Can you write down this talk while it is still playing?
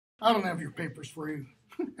I don't have your papers for you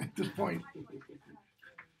at this point.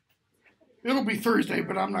 It'll be Thursday,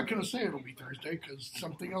 but I'm not going to say it'll be Thursday because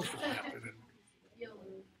something else will happen.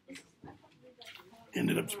 And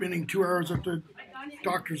ended up spending 2 hours at the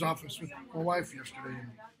doctor's office with my wife yesterday.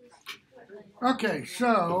 Okay,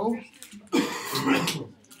 so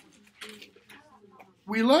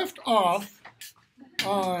we left off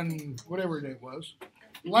on whatever day it was,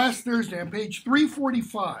 last Thursday on page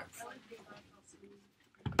 345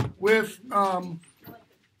 with the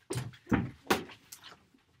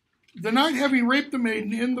knight having raped the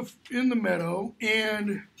maiden in the meadow,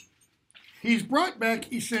 and he's brought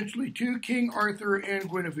back essentially to King Arthur and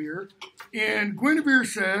Guinevere, and Guinevere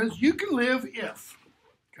says, "You can live if,"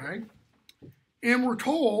 okay, and we're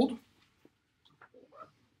told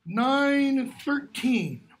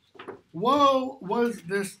 9:13. Woe was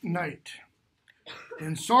this knight,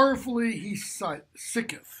 and sorrowfully he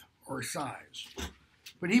sicketh or sighs.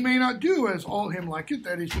 But he may not do as all him liketh,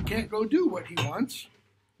 that is, he can't go do what he wants.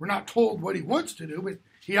 We're not told what he wants to do, but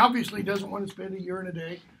he obviously doesn't want to spend a year and a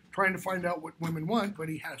day trying to find out what women want, but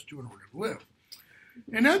he has to in order to live.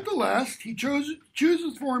 And at the last, he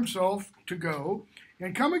chooses for himself to go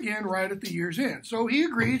and come again right at the year's end. So he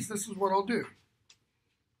agrees, this is what I'll do.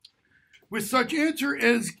 With such answer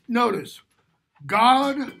as, notice,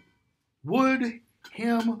 God would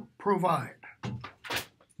him provide.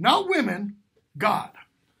 Not women, God.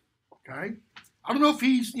 Okay? I don't know if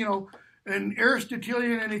he's, an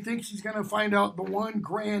Aristotelian and he thinks he's going to find out the one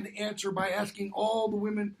grand answer by asking all the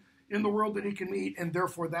women in the world that he can meet, and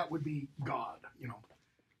therefore that would be God,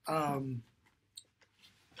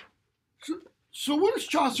 So what does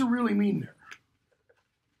Chaucer really mean there?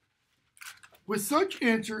 With such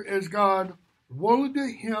answer as God would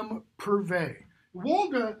him purvey.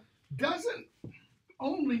 Would doesn't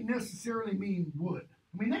only necessarily mean would.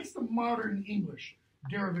 I mean, that's the modern English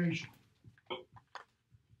derivation.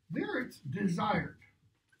 There it's desired,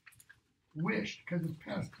 wished, because it's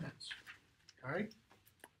past tense. Okay?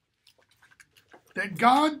 That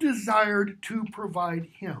God desired to provide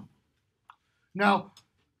him. Now,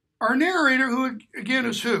 our narrator, who again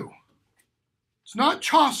is who? It's not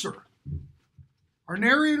Chaucer. Our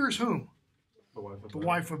narrator is whom? The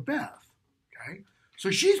wife of Beth. Okay?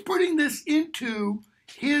 So she's putting this into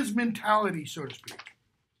his mentality, so to speak.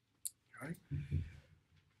 Okay?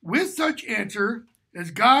 With such answer as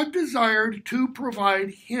God desired to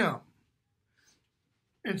provide him.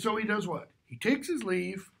 And so he does what? He takes his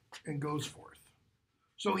leave and goes forth.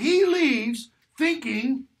 So he leaves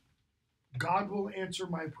thinking God will answer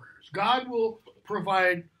my prayers. God will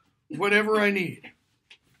provide whatever I need.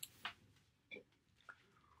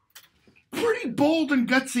 Pretty bold and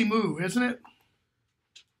gutsy move, isn't it?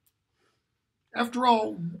 After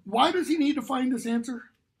all, why does he need to find this answer?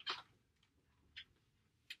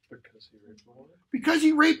 Because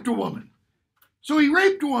he raped a woman. So he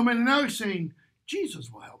raped a woman, and now he's saying,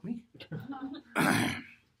 Jesus will help me.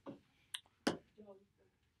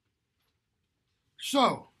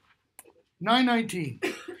 So, 9:19.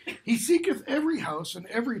 He seeketh every house and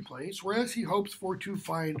every place, whereas he hopes for to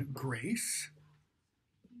find grace,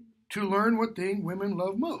 to learn what thing women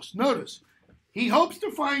love most. Notice, he hopes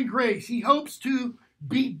to find grace. He hopes to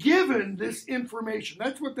be given this information.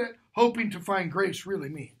 That's what that hoping to find grace really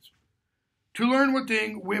means. To learn what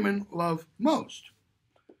thing women love most.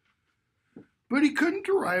 But he couldn't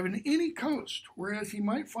arrive in any coast, whereas he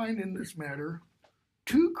might find in this matter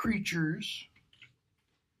two creatures.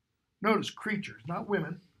 Notice creatures, not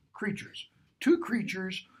women, creatures. Two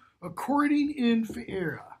creatures according in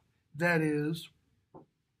fiera, that is,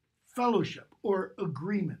 fellowship or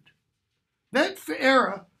agreement. That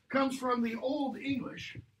fiera comes from the Old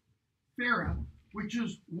English, fiera, which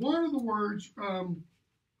is one of the words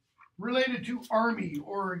related to army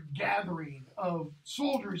or gathering of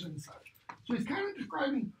soldiers and such. So he's kind of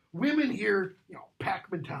describing women here,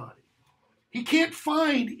 pack mentality. He can't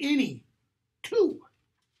find any two,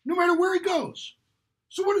 no matter where he goes.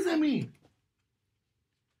 So what does that mean?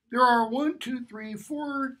 There are 1, 2, 3,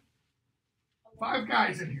 4, 5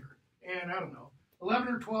 guys in here, and 11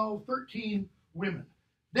 or 12, 13 women.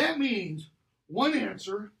 That means one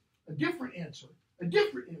answer, a different answer, a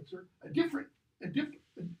different answer, a different.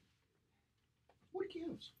 What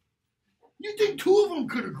gives? You think two of them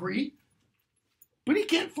could agree, but he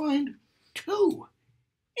can't find two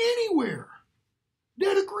anywhere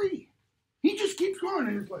that agree. He just keeps going,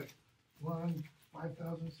 and it's like 1,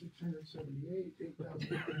 5,678,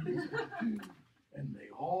 8,872, and they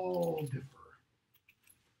all differ.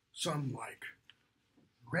 Some like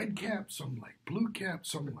red caps, some like blue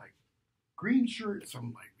caps, some like green shirts,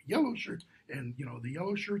 some like yellow shirts, and the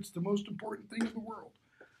yellow shirt's the most important thing in the world.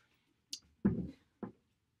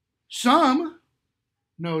 Some,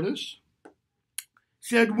 notice,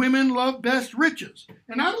 said women love best riches.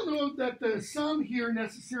 And I don't know that the some here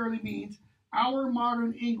necessarily means our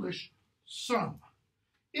modern English some.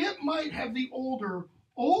 It might have the older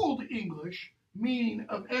Old English meaning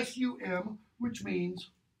of sum, which means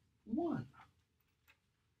one.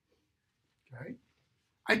 Okay?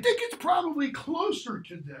 I think it's probably closer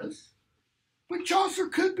to this, but Chaucer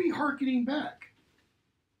could be hearkening back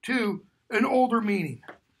to an older meaning.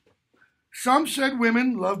 Some said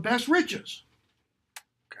women love best riches.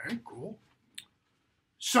 Okay, cool.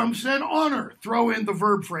 Some said honor. Throw in the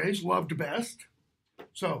verb phrase, loved best.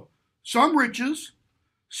 So, some riches,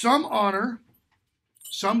 some honor,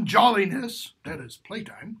 some jolliness, that is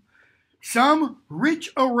playtime, some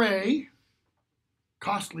rich array,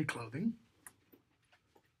 costly clothing.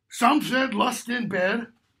 Some said lust in bed,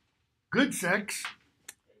 good sex.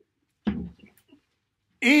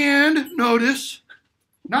 And notice,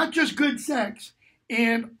 not just good sex,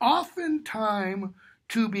 and oftentimes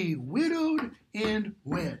to be widowed and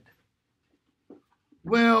wed.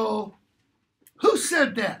 Well, who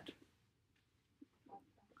said that?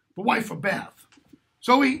 The wife of Bath.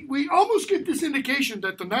 So we almost get this indication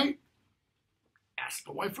that the knight asked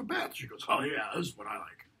the wife of Bath. She goes, oh yeah, this is what I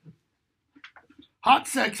like. Hot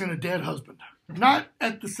sex and a dead husband. Not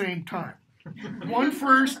at the same time. One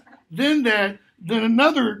first, then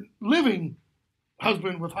another living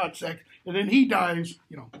husband with hot sex, and then he dies,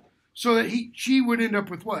 so that she would end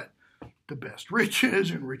up with what? The best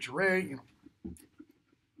riches and rich array,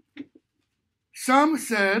 Some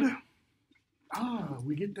said,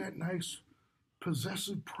 we get that nice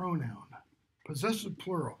possessive pronoun, possessive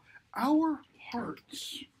plural. Our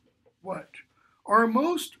hearts, what? Are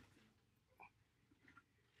most,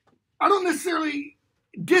 I don't necessarily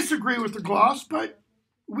disagree with the gloss, but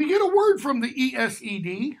we get a word from the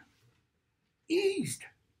ESED,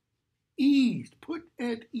 eased, put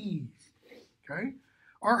at ease, okay?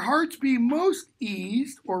 Our hearts be most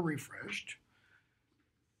eased or refreshed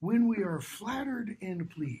when we are flattered and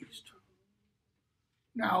pleased.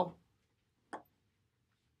 Now,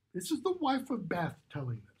 this is the wife of Bath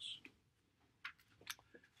telling this.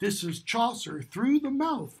 This is Chaucer through the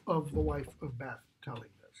mouth of the wife of Bath telling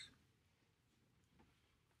this.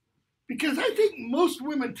 Because I think most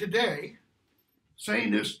women today,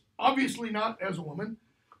 saying this obviously not as a woman,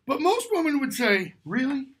 but most women would say,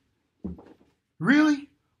 really? Really?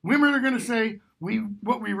 Women are going to say,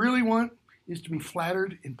 what we really want is to be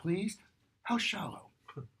flattered and pleased? How shallow.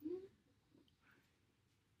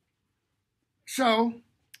 So,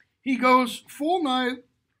 he goes, full night,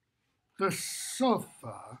 the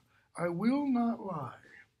sofa, I will not lie.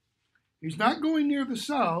 He's not going near the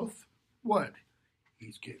south. What?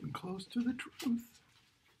 He's getting close to the truth.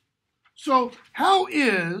 So, how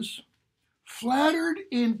is flattered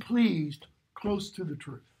and pleased close to the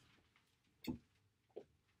truth?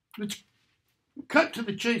 Let's cut to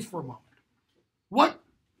the chase for a moment.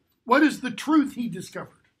 What is the truth he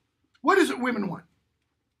discovered? What is it women want?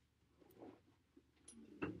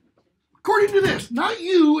 According to this, not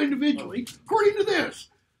you individually, according to this.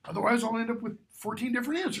 Otherwise, I'll end up with 14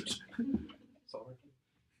 different answers.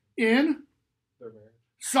 In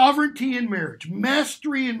sovereignty in marriage,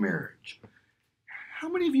 mastery in marriage. How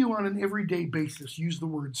many of you on an everyday basis use the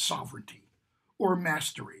word sovereignty or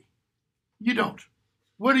mastery? You don't.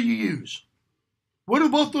 What do you use? What do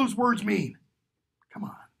both those words mean? Come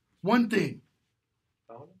on. One thing.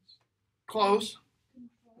 Dominance? Close.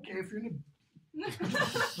 Okay, if you're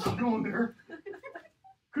not going there.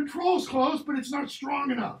 Control's close, but it's not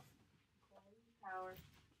strong enough.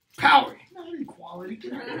 Power. Not equality.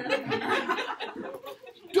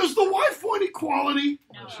 Does the wife want equality?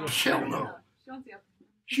 No. Hell no. She wants the upper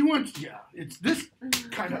She wants, it's this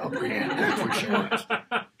kind of upper hand. That's what she wants.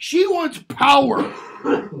 She wants power.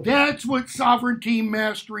 That's what sovereignty,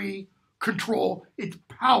 mastery, control, it's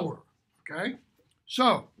power. Okay?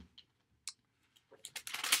 So,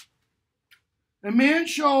 a man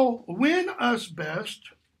shall win us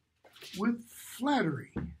best with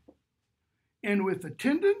flattery and with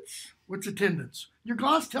attendance. What's attendance? Your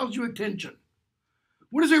gloss tells you attention.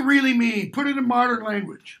 What does it really mean? Put it in modern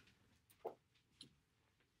language.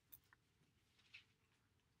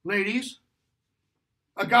 Ladies,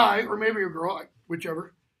 a guy, or maybe a girl,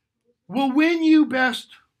 whichever, will win you best.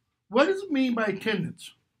 What does it mean by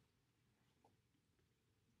attendance?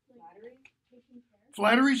 Flattery, taking care.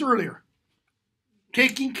 Flattery's earlier.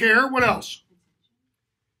 Taking care, what else?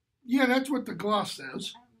 Yeah, that's what the gloss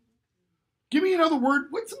says. Give me another word.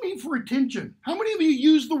 What's it mean for attention? How many of you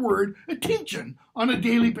use the word attention on a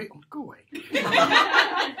daily basis? Go away.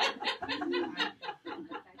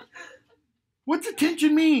 What's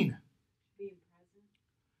attention mean?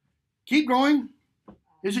 Keep going.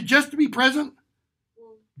 Is it just to be present?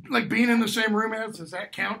 Well, Like being in the same room as? Does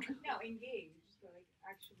that count? no, engage. Like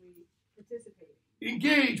actually participating.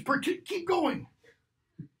 Engage. Keep going.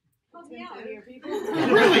 Help me out here, people.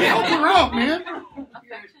 Really help her out, man.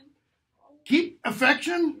 Affection. Keep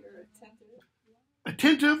affection. You're attentive.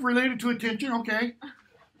 Attentive, related to attention. Okay.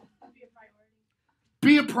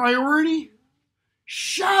 Be a priority. Be a priority.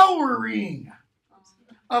 Showering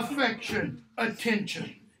affection,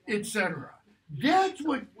 attention, etc. That's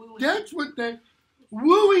what that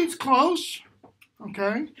wooing's close.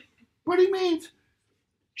 Okay. But he means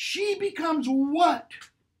she becomes what?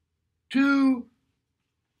 To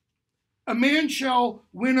a man shall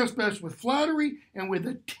win us best with flattery and with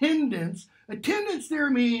attendance. Attendance there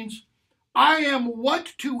means I am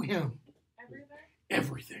what to him?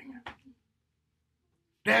 Everything.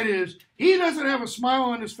 That is, he doesn't have a smile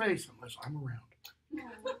on his face unless I'm around.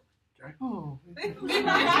 Okay? Oh.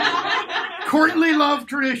 Courtly love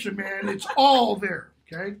tradition, man. It's all there.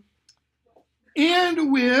 Okay?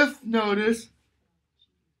 And with, notice,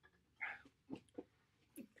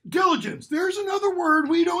 diligence. There's another word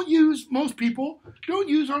we don't use, most people don't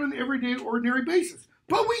use on an everyday, ordinary basis.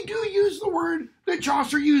 But we do use the word that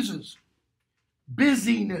Chaucer uses.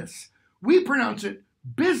 Busyness. We pronounce it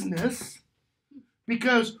business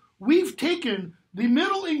because we've taken the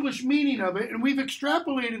Middle English meaning of it and we've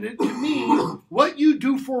extrapolated it to mean what you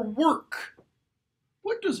do for work.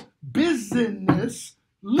 What does business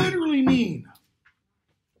literally mean?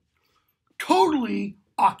 Totally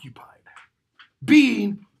occupied.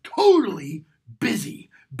 Being totally busy.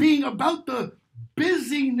 Being about the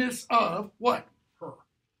busyness of what? Her.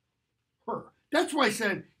 Her. That's why I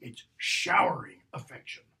said it's showering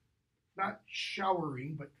affection. Not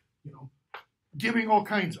showering, but, giving all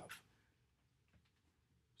kinds of.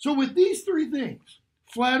 So with these three things,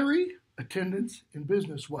 flattery, attendance, and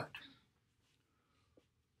business, what?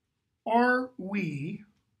 Are we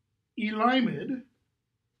elymed?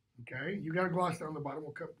 Okay, you got a gloss down the bottom.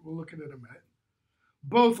 We'll look at it in a minute.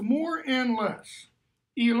 Both more and less.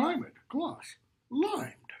 Elymed, gloss,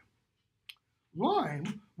 limed.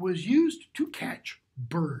 Lime was used to catch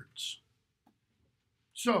birds.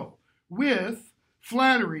 So, with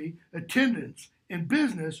flattery, attendance, and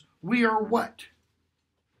business, we are what?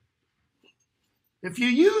 If you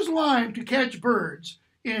use lime to catch birds,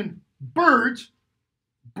 in birds,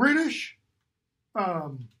 British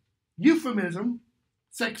euphemism,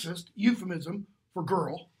 sexist euphemism for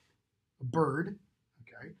girl, a bird,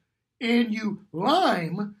 okay, and you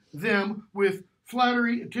lime them with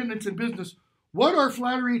flattery, attendance, and business, what are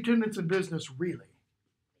flattery, attendance, and business really?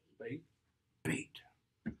 Bait. Bait.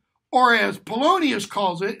 Or as Polonius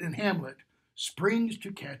calls it in Hamlet, springs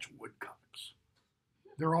to catch woodcocks.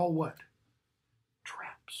 They're all what?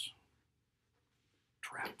 Traps.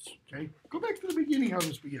 Traps. Okay? Go back to the beginning how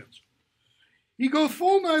this begins. He goeth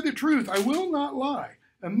full nigh the truth, I will not lie.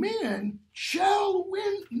 A man shall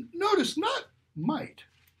win. Notice, not might.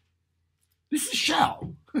 This is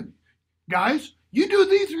shall. Guys, you do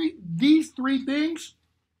these three things,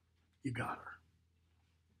 you got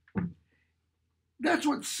her. That's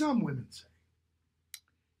what some women say.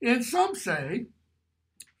 And some say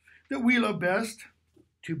that we love best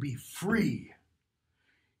to be free.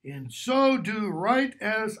 And so do right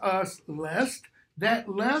as us lest. That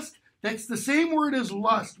lest, that's the same word as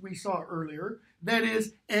lust we saw earlier. That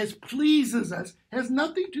is, as pleases us, has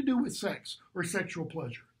nothing to do with sex or sexual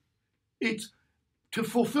pleasure. It's to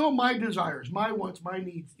fulfill my desires, my wants, my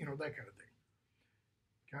needs, that kind of thing.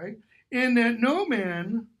 Okay? And that no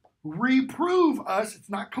man reprove us, it's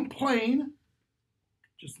not complain.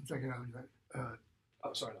 Just a second.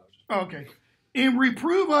 Sorry. Okay. And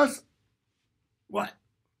reprove us, what?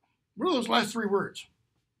 What are those last three words?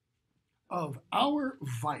 Of our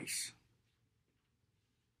vice.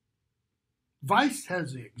 Vice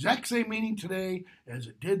has the exact same meaning today as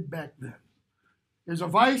it did back then. Is a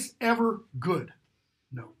vice ever good?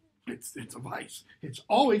 No, it's a vice. It's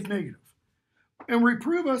always negative. And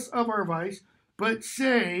reprove us of our vice, but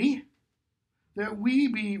say that we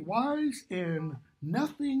be wise in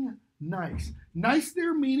nothing nice. Nice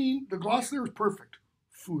there meaning, the gloss there is perfect.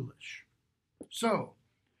 Foolish. So,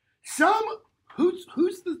 who's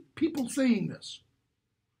the people saying this?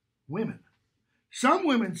 Women. Some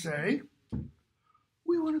women say,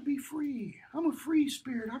 we want to be free. I'm a free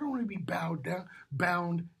spirit. I don't want to be bound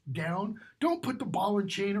down. Don't put the ball and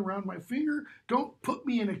chain around my finger. Don't put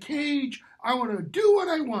me in a cage. I want to do what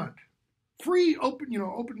I want. Free, open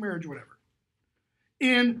marriage, whatever.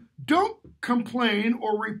 And don't complain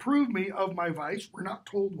or reprove me of my vice. We're not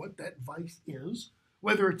told what that vice is,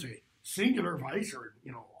 whether it's a singular vice or,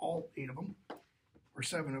 all 8 of them, or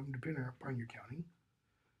 7 of them, depending upon your counting,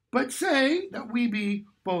 but say that we be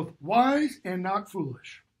both wise and not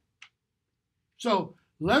foolish. So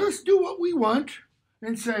let us do what we want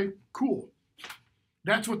and say, cool.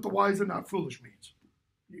 That's what the wise and not foolish means.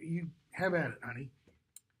 You have at it, honey.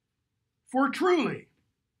 For truly,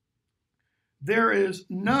 there is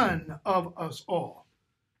none of us all.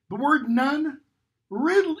 The word none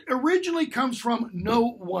originally comes from no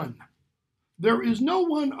one. There is no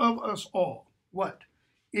one of us all. What?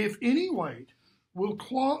 If any white will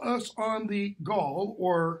claw us on the gall,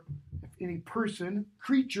 or if any person,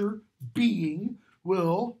 creature, being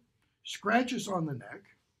will scratch us on the neck,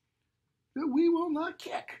 that we will not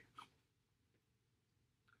kick.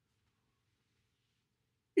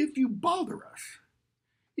 If you bother us,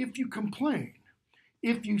 if you complain,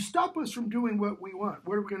 if you stop us from doing what we want,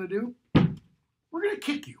 what are we going to do? We're going to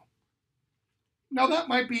kick you. Now that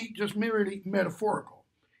might be just merely metaphorical.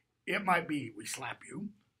 It might be we slap you.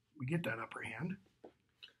 We get that upper hand.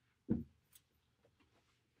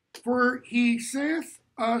 For he saith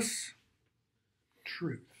us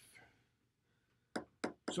truth.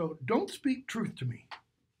 So don't speak truth to me.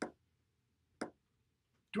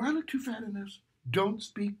 Do I look too fat in this? Don't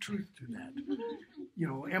speak truth to that.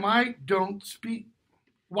 Don't speak.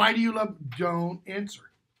 Why do you love? Don't answer.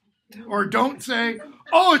 Or don't say,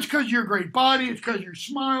 oh, it's because of your great body, it's because of your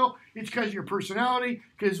smile, it's because of your personality,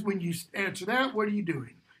 because when you answer that, what are you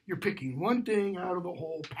doing? You're picking one thing out of the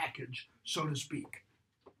whole package, so to speak.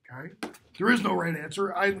 Okay? There is no right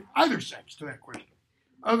answer, either sex, to that question,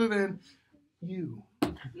 other than you.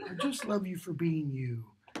 I just love you for being you.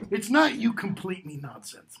 It's not you complete me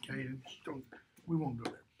nonsense, okay? We won't go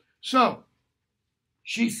there. So,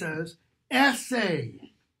 she says,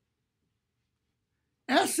 essay.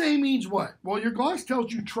 Essay means what? Well, your gloss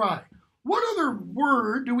tells you try. What other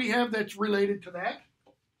word do we have that's related to that?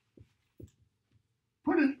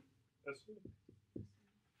 Put in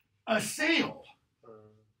assail.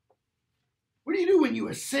 What do you do when you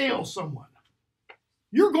assail someone?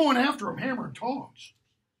 You're going after them hammer and tongs.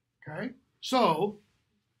 Okay? So,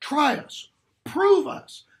 try us. Prove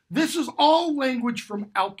us. This is all language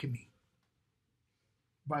from alchemy,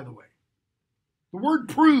 by the way. The word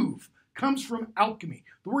prove comes from alchemy.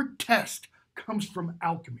 The word test comes from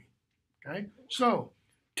alchemy. Okay? So,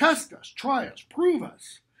 test us, try us, prove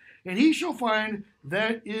us, and he shall find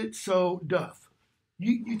that it so doth.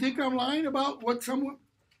 You think I'm lying about what someone?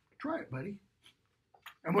 Try it, buddy.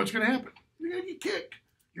 And what's going to happen? You're going to get kicked.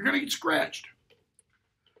 You're going to get scratched.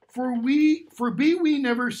 For be we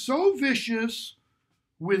never so vicious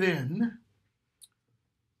within,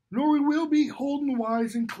 nor we will be holden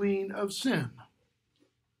wise and clean of sin.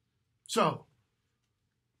 So,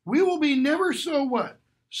 we will be never so what?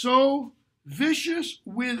 So vicious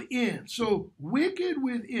within, so wicked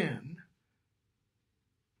within,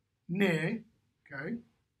 nay, okay,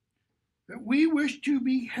 that we wish to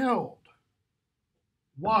be held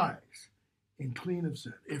wise and clean of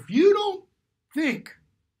sin. If you don't think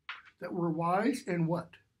that we're wise and what?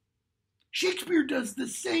 Shakespeare does the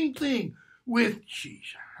same thing with,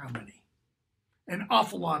 how many? An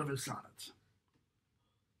awful lot of his sonnets.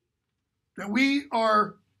 That we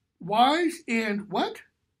are wise and what?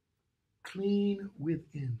 Clean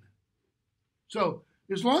within. So,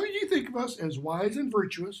 as long as you think of us as wise and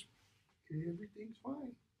virtuous, everything's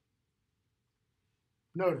fine.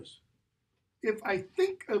 Notice, if I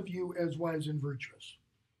think of you as wise and virtuous,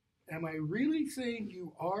 am I really saying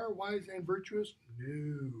you are wise and virtuous?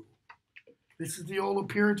 No. This is the old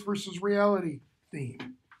appearance versus reality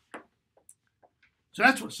theme. So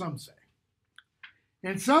that's what some say.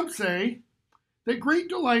 And some say that great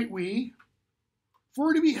delight we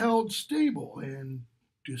for to be held stable and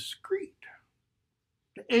discreet.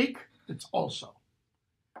 The ache, it's also.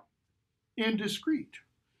 And discreet.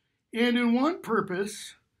 And in one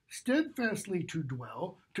purpose, steadfastly to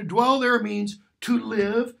dwell. To dwell there means to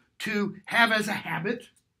live, to have as a habit.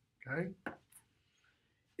 Okay?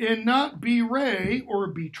 And not bewray or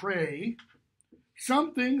betray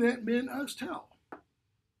something that men us tell.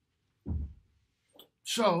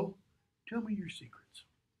 So, tell me your secrets.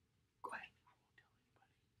 Go ahead. I won't tell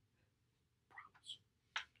anybody. Promise.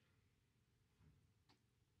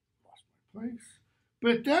 Lost my place.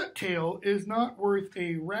 But that tale is not worth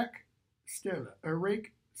a rake stella.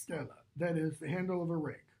 That is the handle of a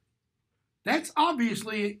rake. That's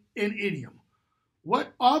obviously an idiom.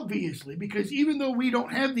 What obviously? Because even though we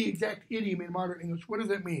don't have the exact idiom in modern English, what does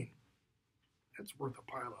that mean? That's worth a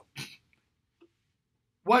pile up.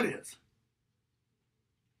 What is?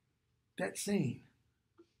 That saying.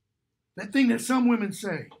 That thing that some women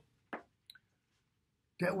say.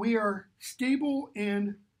 That we are stable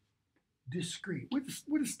and discreet. What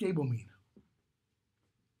does stable mean?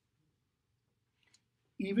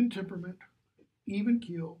 Even temperament, even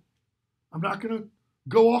keel. I'm not going to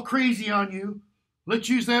go all crazy on you. Let's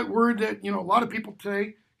use that word that, a lot of people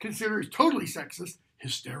today consider is totally sexist,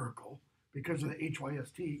 hysterical, because of the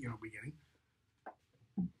HYST, beginning.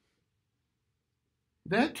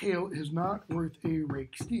 That tail is not worth a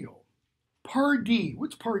rake steal. Pardee.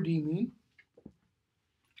 What's pardee mean?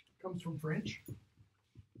 Comes from French.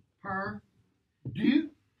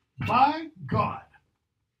 Pardon, by God.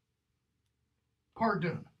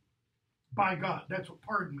 Pardon, by God. That's what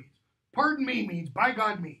pardon means. Pardon me means by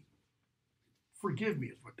God me. Forgive me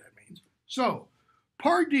is what that means. So,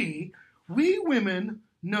 pardee, we women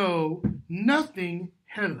know nothing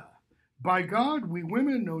hella. By God, we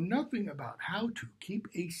women know nothing about how to keep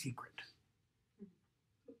a secret.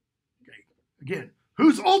 Okay. Again,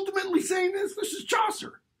 who's ultimately saying this? This is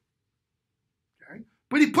Chaucer. Okay.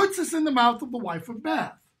 But he puts this in the mouth of the wife of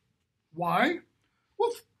Bath. Why?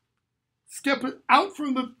 Well, step out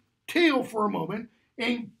from the tale for a moment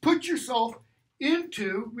and put yourself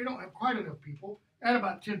into, we don't have quite enough people, add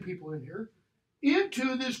about 10 people in here,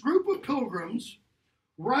 into this group of pilgrims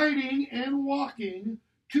riding and walking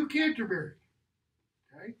to Canterbury.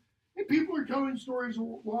 Okay? And people are telling stories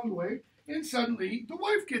along the way, and suddenly the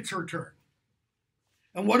wife gets her turn.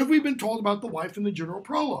 And what have we been told about the wife in the general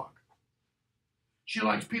prologue? She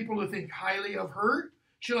likes people to think highly of her.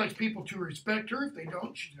 She likes people to respect her. If they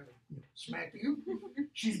don't, she's going to smack you.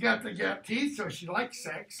 She's got the gap teeth, so she likes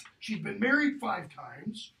sex. She's been married 5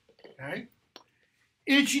 times. Okay?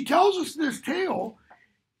 And she tells us this tale,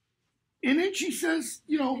 and then she says,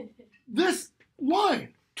 this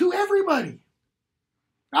line to everybody.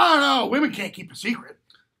 I don't know, women can't keep a secret.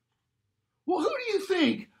 Well, who do you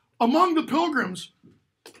think among the pilgrims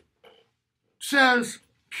says,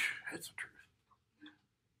 that's the truth?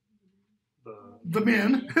 The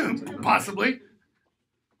men, possibly.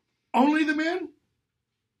 Only the men?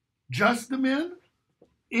 Just the men?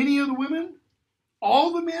 Any of the women?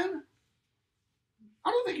 All the men? I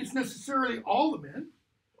don't think it's necessarily all the men.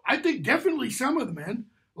 I think definitely some of the men,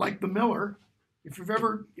 like the miller. If you've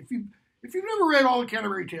never read all the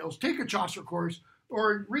Canterbury Tales, take a Chaucer course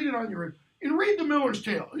or read it on your own and read the Miller's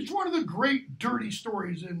Tale. It's one of the great dirty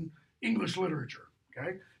stories in English literature,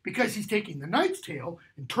 okay? Because he's taking the Knight's Tale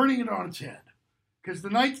and turning it on its head. Because the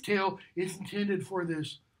Knight's Tale is intended for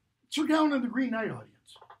this Sir Gawain and the Green Knight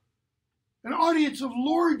audience. An audience of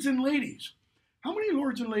lords and ladies. How many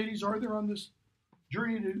lords and ladies are there on this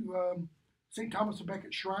journey to St. Thomas of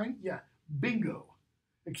Becket Shrine? Yeah, bingo.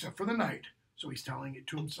 Except for the knight. So he's telling it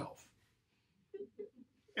to himself.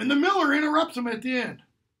 And the miller interrupts him at the end.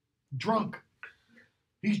 Drunk.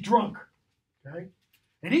 He's drunk. Okay?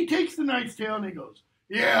 And he takes the Knight's Tale and he goes,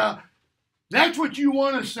 yeah, that's what you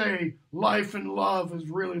want to say life and love is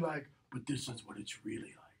really like, but this is what it's really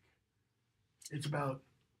like. It's about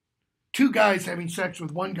 2 guys having sex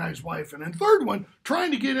with one guy's wife and a third one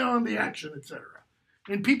trying to get in on the action, etc.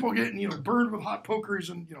 And people getting, burned with hot pokers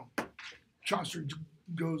and, Chaucer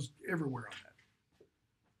goes everywhere on that.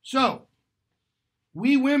 So,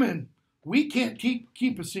 we women, we can't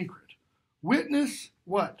keep a secret. Witness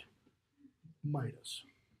what? Midas.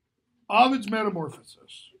 Ovid's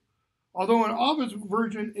Metamorphosis. Although in Ovid's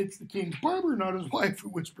version, it's the king's barber, not his wife, who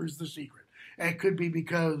whispers the secret. And it could be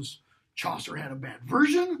because Chaucer had a bad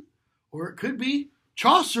version, or it could be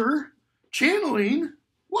Chaucer channeling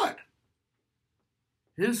what?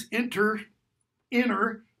 His inner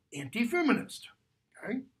anti-feminist.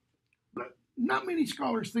 Okay? But not many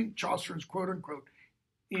scholars think Chaucer is quote-unquote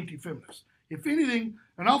anti-feminist. If anything,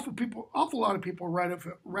 an awful lot of people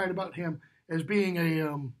write about him as being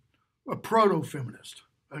a proto-feminist,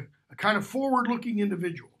 a kind of forward-looking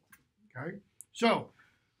individual. Okay? So,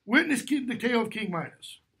 witness the tale of King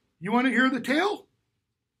Midas. You want to hear the tale?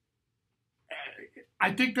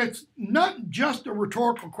 I think that's not just a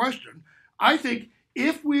rhetorical question. I think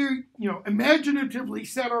if we, imaginatively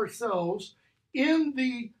set ourselves in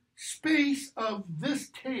the space of this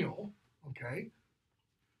tale, okay,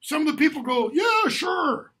 some of the people go, yeah,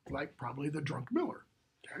 sure, like probably the drunk miller,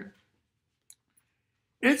 okay?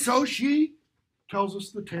 And so she tells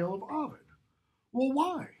us the tale of Ovid. Well,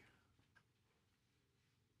 why?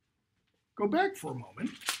 Go back for a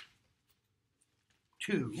moment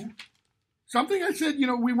to something I said,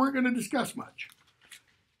 we weren't going to discuss much.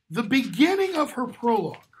 The beginning of her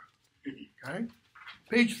prologue, okay?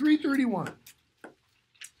 Page 331.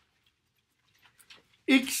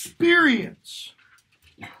 Experience,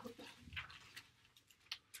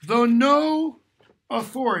 though no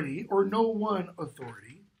authority or no one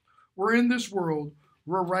authority were in this world,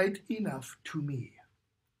 were right enough to me.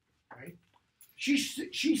 Right?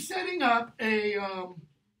 she's setting up a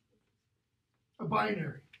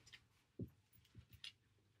binary.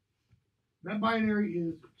 That binary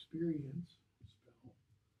is experience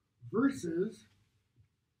versus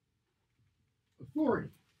authority.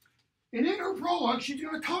 And in her prologue, she's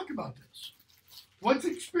going to talk about this. What's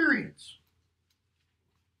experience?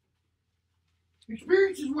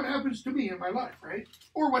 Experience is what happens to me in my life, right?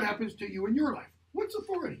 Or what happens to you in your life. What's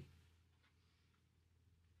authority?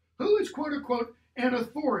 Who is, quote unquote, an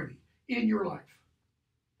authority in your life?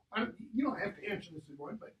 You don't have to answer this in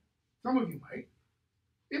one, but some of you might.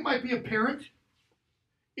 It might be a parent.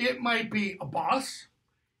 It might be a boss.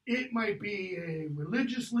 It might be a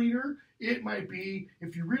religious leader. It might be,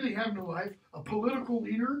 if you really have no life, a political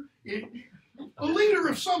leader. A leader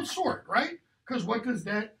of some sort, right? Because what does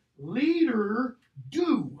that leader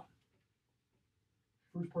do?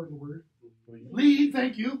 First part of the word. Lead,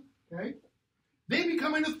 thank you. Okay. They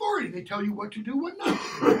become an authority. They tell you what to do, what not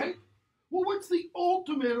to do, right? Well, what's the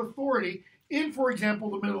ultimate authority in, for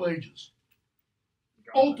example, the Middle Ages?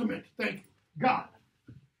 God. Ultimate, thank you. God.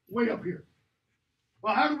 Way up here.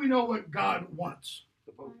 Well, how do we know what God wants?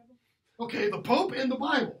 The Pope. Okay, the Pope and the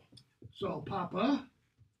Bible. So, Papa,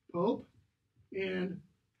 Pope, and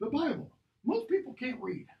the Bible. Most people can't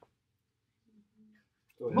read.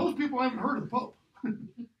 Most people haven't heard of the Pope.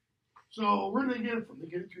 So, where do they get it from? They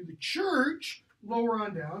get it through the church, lower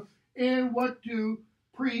on down. And what do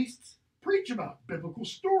priests preach about? Biblical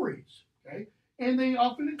stories. Okay? And they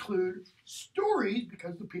often include stories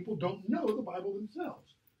because the people don't know the Bible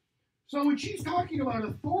themselves. So when she's talking about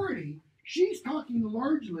authority, she's talking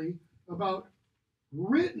largely about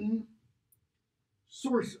written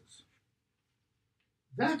sources.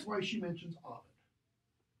 That's why she mentions Ovid.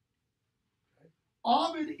 Okay?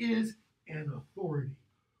 Ovid is an authority.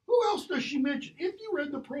 Who else does she mention? If you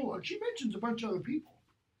read the prologue, she mentions a bunch of other people.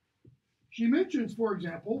 She mentions, for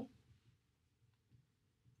example,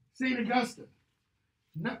 St. Augustine.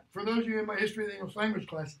 Not, for those of you in my history of the English language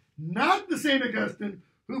class, not the St. Augustine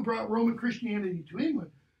who brought Roman Christianity to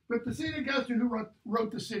England, but the St. Augustine who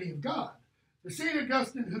wrote the City of God. The St.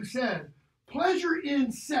 Augustine who said, pleasure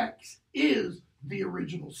in sex is the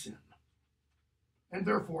original sin. And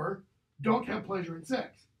therefore, don't have pleasure in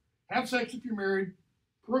sex. Have sex if you're married,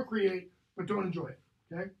 procreate, but don't enjoy it.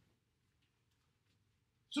 Okay?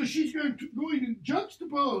 So she's going to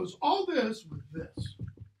juxtapose all this with this.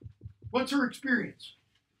 What's her experience?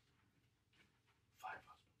 5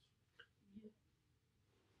 husbands.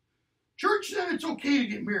 Church said it's okay to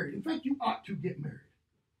get married. In fact, you ought to get married.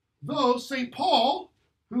 Though St. Paul,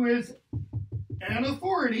 who is an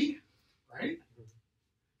authority, right?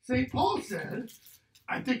 St. Paul said,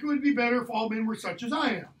 I think it would be better if all men were such as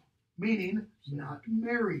I am, meaning not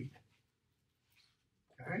married.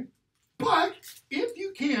 Okay? But if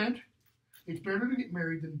you can't, it's better to get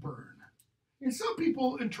married than burn. And some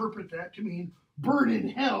people interpret that to mean burn in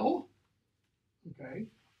hell, okay,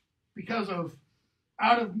 because of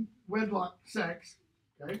out of wedlock sex,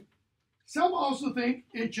 okay. Some also think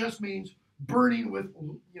it just means burning with,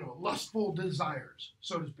 lustful desires,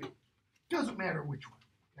 so to speak. Doesn't matter which one,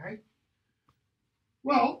 okay.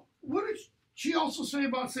 Well, what did she also say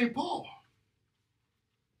about St. Paul?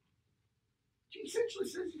 She essentially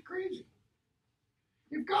says he's crazy.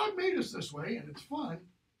 If God made us this way and it's fun,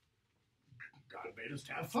 God made us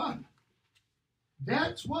to have fun.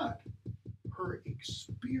 That's what? Her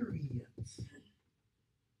experience.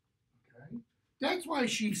 Okay? That's why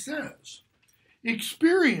she says,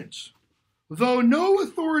 experience, though no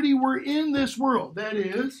authority were in this world. That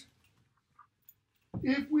is,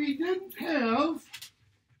 if we didn't have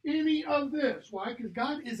any of this. Why? Because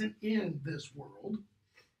God isn't in this world,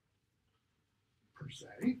 per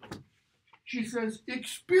se. She says,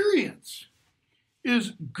 experience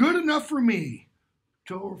is good enough for me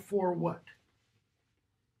for what?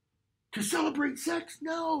 To celebrate sex?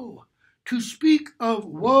 No. To speak of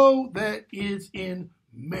woe that is in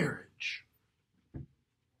marriage.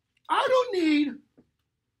 I don't need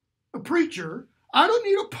a preacher. I don't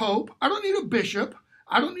need a pope. I don't need a bishop.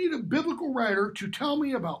 I don't need a biblical writer to tell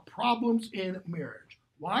me about problems in marriage.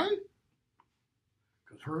 Why?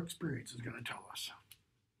 Because her experience is going to tell us.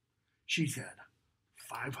 She's had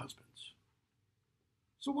 5 husbands.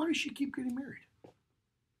 So why does she keep getting married?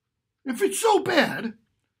 If it's so bad,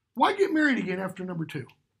 why get married again after number 2?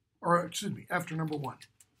 Or, excuse me, after number 1?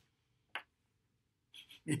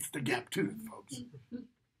 It's the gap tooth, folks.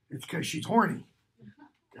 It's because she's horny.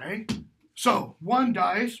 Okay? So, 1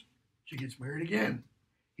 dies, she gets married again.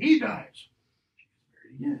 He dies, she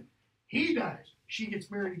gets married again. He dies, she gets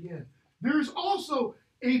married again. There's also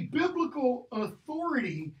a biblical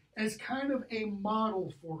authority as kind of a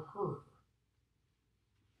model for her.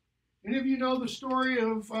 Any of you know the story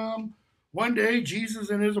of one day Jesus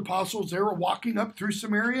and his apostles, they were walking up through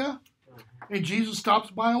Samaria, and Jesus stops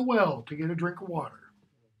by a well to get a drink of water.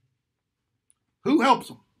 Who helps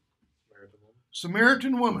them?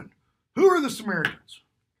 Samaritan woman. Who are the Samaritans?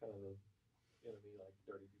 Kind of the enemy, like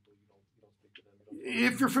dirty people. You don't speak to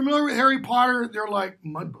them. If you're familiar with Harry Potter, they're like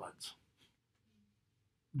mudbloods.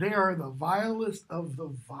 They are the vilest of the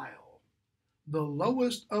vile, the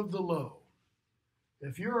lowest of the low.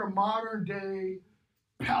 If you're a modern day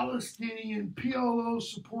Palestinian PLO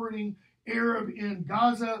supporting Arab in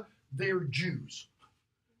Gaza, they're Jews.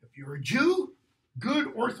 If you're a Jew, good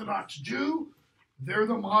Orthodox Jew, they're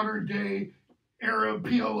the modern day Arab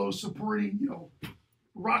PLO supporting,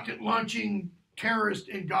 rocket launching terrorist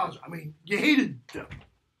in Gaza. I mean, you hated them.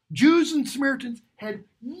 Jews and Samaritans had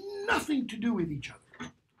nothing to do with each other,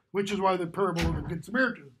 which is why the parable of the Good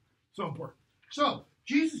Samaritan is so important. So,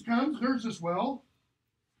 Jesus comes, there's this well.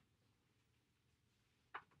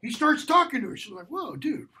 He starts talking to her. She's like, whoa,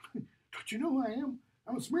 dude, don't you know who I am?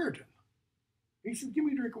 I'm a Samaritan. He says, give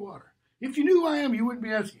me a drink of water. If you knew who I am, you wouldn't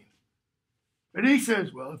be asking. And he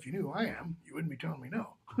says, well, if you knew who I am, you wouldn't be telling me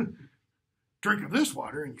no. Drink of this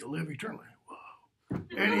water and you'll live eternally. Whoa.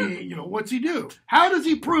 And he, what's he do? How does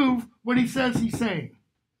he prove what he says he's saying?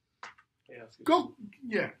 Go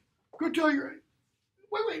tell your,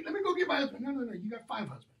 wait, let me go get my husband. No, you got 5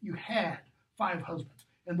 husbands. You had 5 husbands.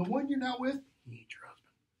 And the one you're not with, he ain't your husband.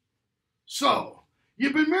 So,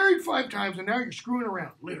 you've been married 5 times and now you're screwing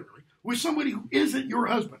around, literally, with somebody who isn't your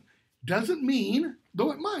husband. Doesn't mean,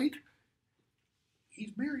 though it might,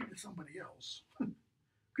 he's married to somebody else.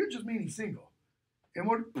 Could just mean he's single. And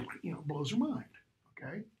what, blows her mind,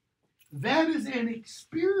 okay? That is an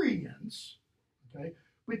experience, okay?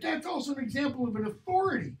 But that's also an example of an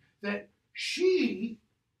authority that she,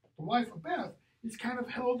 the wife of Beth, is kind of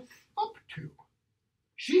held up to.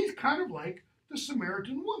 She's kind of like the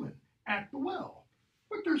Samaritan woman at the well.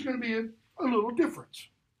 But there's going to be a little difference,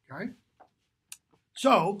 okay?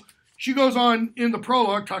 So, she goes on in the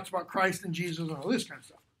prologue, talks about Christ and Jesus and all this kind of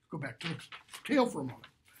stuff. Go back to the tale for a moment.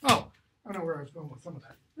 Oh, I know where I was going with some of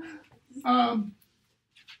that.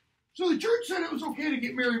 So the church said it was okay to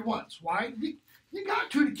get married once. Why? You got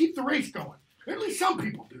to keep the race going. At least some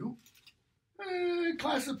people do.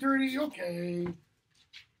 Class of 30, okay.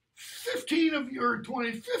 15 of you, or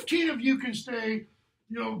 20, 15 of you can stay,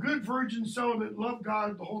 good virgin, celibate, love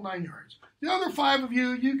God, the whole 9 yards. The other 5 of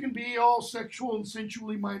you, you can be all sexual and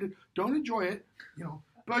sensually minded. Don't enjoy it,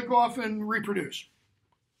 but go off and reproduce.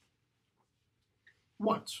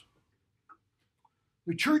 Once.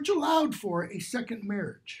 The church allowed for a second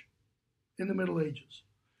marriage in the Middle Ages.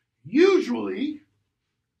 Usually,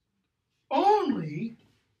 only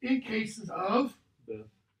in cases of the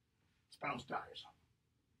spouse dies.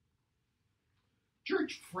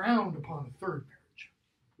 Church frowned upon a third marriage.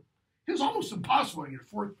 It was almost impossible to get a 4th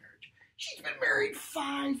marriage. She's been married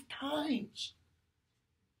 5 times.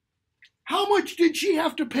 How much did she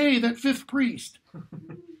have to pay that 5th priest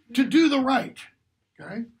to do the right?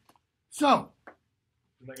 Okay? So.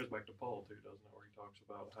 And that goes back to Paul, too, doesn't it? Where he talks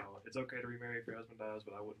about how it's okay to remarry if your husband dies,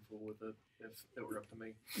 but I wouldn't fool with it if it were up to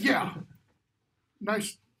me. Yeah.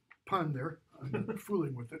 Nice pun there. I'm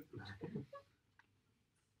fooling with it.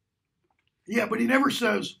 Yeah, but he never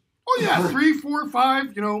says, oh, yeah, 3, 4,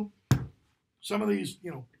 5, some of these,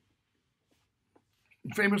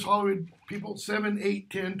 famous Hollywood people, 7, 8,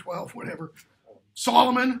 10, 12, whatever.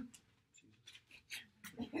 Solomon.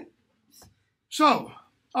 So,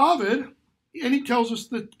 Ovid, and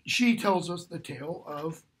she tells us the tale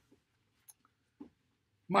of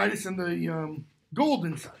Midas and the gold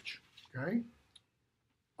and such, okay?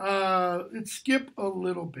 Let's skip a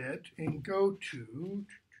little bit and go to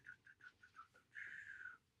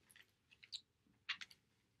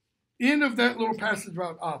end of that little passage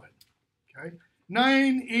about Ovid, okay?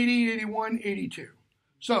 9, 80, 81, 82.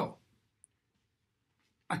 So,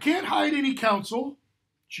 I can't hide any counsel,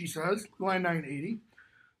 she says, line 980.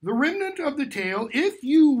 The remnant of the tale, if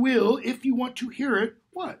you want to hear it,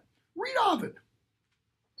 what? Read Ovid.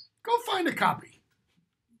 Go find a copy.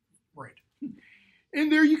 Right.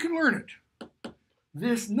 And there you can learn it.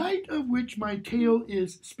 This night of which my tale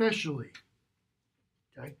is specially.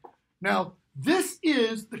 Okay. Now, this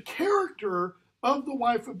is the character of the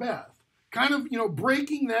wife of Beth. Kind of,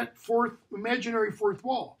 breaking that imaginary fourth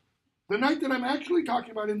wall. The night that I'm actually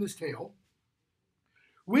talking about in this tale,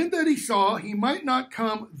 when that he saw, he might not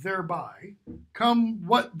come thereby. Come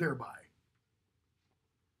what thereby?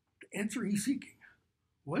 The answer he's seeking.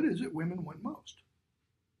 What is it women want most?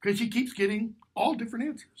 Because he keeps getting all different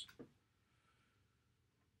answers.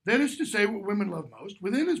 That is to say, what women love most.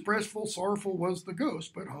 Within his breast full sorrowful was the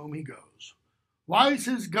ghost, but home he goes. Why is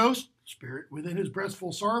his ghost spirit within his breast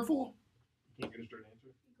full sorrowful? You can't get a straight answer.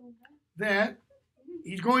 That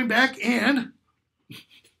he's going back and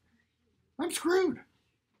I'm screwed.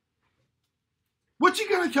 What's he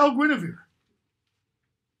going to tell Guinevere?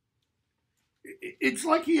 It's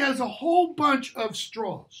like he has a whole bunch of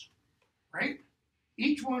straws, right?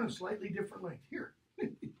 Each one is slightly different length. Here,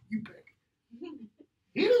 you pick.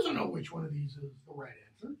 He doesn't know which one of these is the right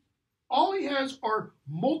answer. All he has are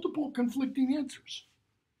multiple conflicting answers.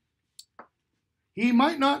 He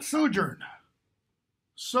might not sojourn.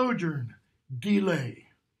 Sojourn, delay.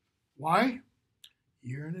 Why?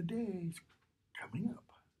 Year and a day is coming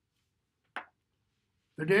up.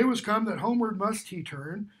 The day was come that homeward must he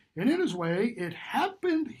turn, and in his way it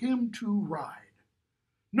happened him to ride.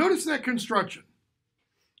 Notice that construction.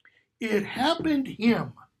 It happened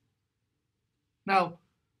him. Now,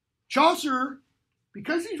 Chaucer,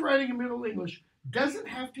 because he's writing in Middle English, doesn't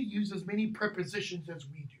have to use as many prepositions as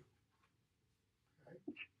we do. Okay?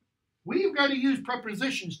 We've got to use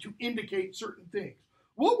prepositions to indicate certain things.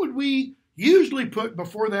 What would we usually put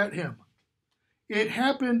before that him? It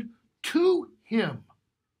happened to him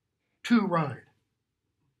to ride.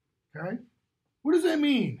 Okay? What does that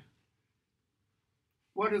mean?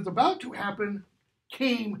 What is about to happen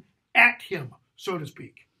came at him, so to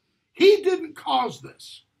speak. He didn't cause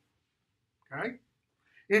this. Okay?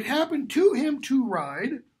 It happened to him to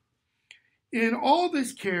ride in all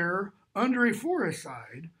this care under a forest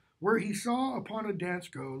side, where he saw upon a dance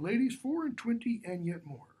go ladies 24 and yet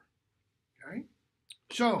more. Okay?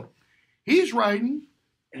 So, he's riding,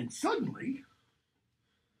 and suddenly,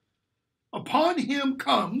 upon him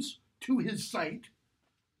comes, to his sight,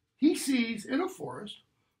 he sees in a forest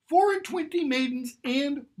 24 maidens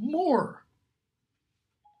and more.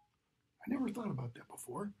 I never thought about that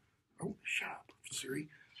before. Oh, shut up, Siri.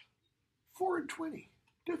 24.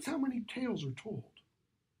 That's how many tales are told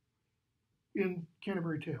in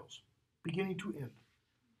Canterbury Tales, beginning to end.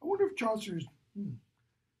 I wonder if Chaucer's...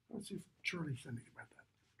 Let's see if Charlie said anything about that.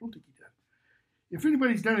 I don't think he did. If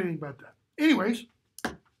anybody's done anything about that. Anyways,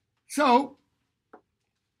 so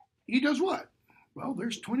he does what? Well,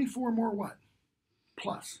 there's 24 more what?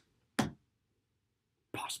 Plus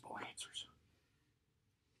possible answers.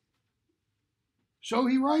 So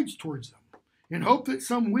he rides towards them in hope that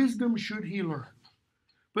some wisdom should he learn.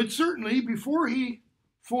 But certainly before he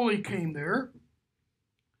fully came there,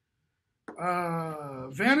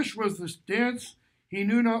 vanished was this dance he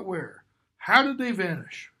knew not where. How did they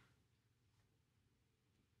vanish?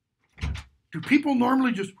 Do people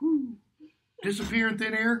normally just disappear in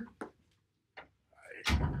thin air?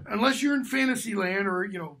 Unless you're in Fantasyland or,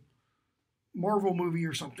 Marvel movie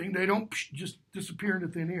or something, they don't just disappear into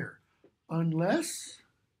thin air. Unless,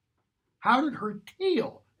 how did her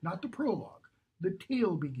tale, not the prologue, the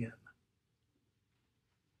tale begin?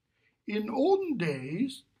 In olden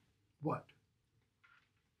days, what?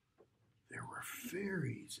 There were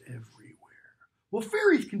fairies everywhere. Well,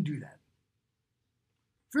 fairies can do that.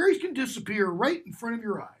 Fairies can disappear right in front of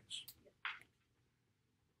your eyes.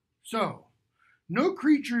 So, no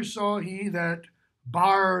creature saw he that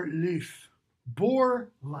bore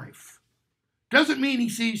life. Doesn't mean he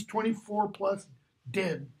sees 24 plus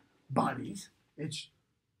dead bodies. It's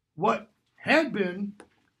what had been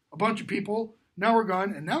a bunch of people, now we're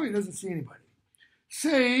gone, and now he doesn't see anybody.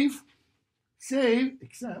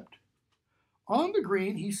 Except, on the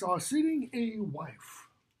green he saw sitting a wife.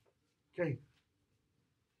 Okay.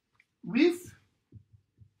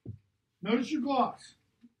 Notice your gloss.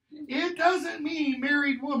 It doesn't mean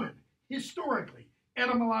married woman, historically,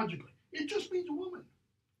 etymologically. It just means woman.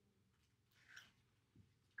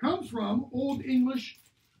 Comes from Old English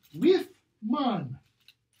with man.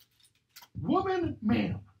 Woman,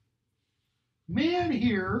 man. Man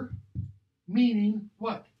here meaning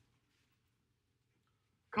what?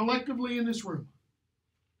 Collectively in this room.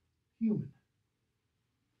 Human.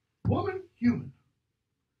 Woman, human.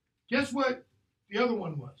 Guess what the other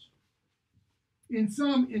one was? In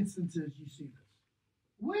some instances you see this.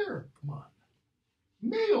 Where, man?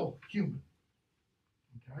 Male, human.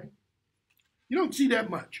 Okay? You don't see that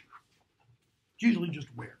much. It's usually just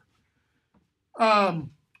where.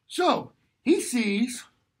 So, he sees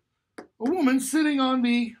a woman sitting on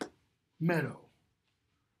the meadow.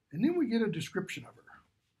 And then we get a description of her.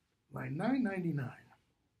 Line 999.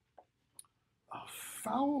 A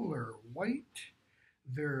fowler white,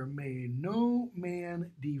 there may no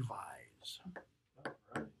man devise.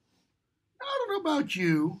 I don't know about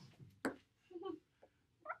you.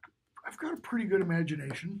 I've got a pretty good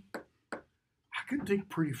imagination. I can think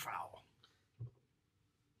pretty foul.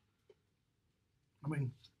 I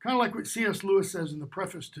mean, kind of like what C.S. Lewis says in the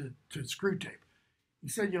preface to Screw Tape. He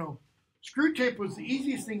said, Screw Tape was the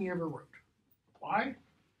easiest thing he ever wrote. Why?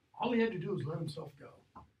 All he had to do was let himself go.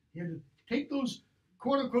 He had to take those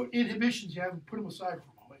quote-unquote inhibitions you have and put them aside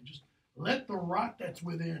for a moment. Just let the rot that's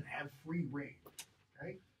within have free reign.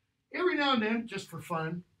 Okay? Every now and then, just for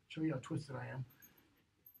fun, show you how twisted I am,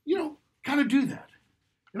 kind of do that.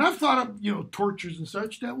 And I've thought of, tortures and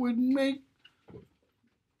such that would make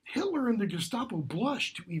Hitler and the Gestapo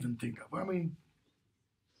blush to even think of. I mean,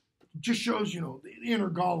 it just shows, the inner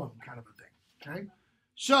golem kind of a thing. Okay?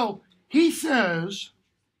 So he says,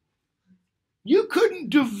 you couldn't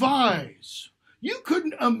devise, you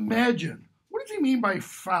couldn't imagine. What does he mean by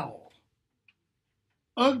foul?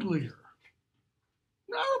 Uglier.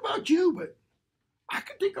 Not about you, but I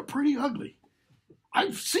can think of pretty ugly.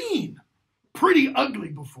 I've seen pretty ugly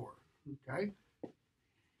before. Okay?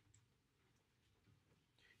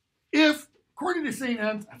 If, according to St.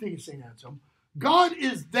 Anselm, I think it's St. Anselm, God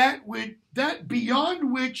is that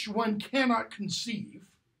beyond which one cannot conceive,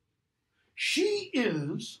 she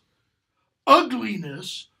is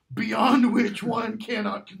ugliness beyond which one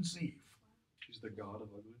cannot conceive. She's the god of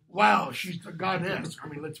ugliness. Wow, she's the goddess. I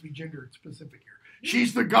mean, let's be gender specific here.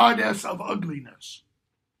 She's the goddess of ugliness.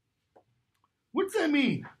 What's that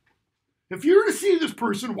mean? If you were to see this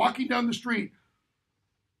person walking down the street,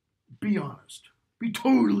 be honest. Be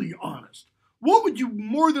totally honest. What would you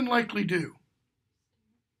more than likely do?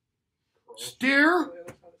 Stare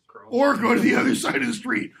or go to the other side of the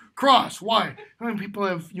street? Cross. Why? I mean, people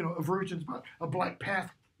have, aversions about a black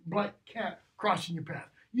cat crossing your path.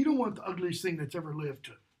 You don't want the ugliest thing that's ever lived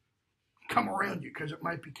to come around you because it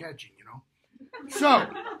might be catching, So,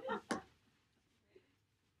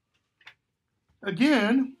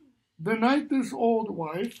 again, the night this old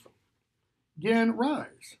wife gan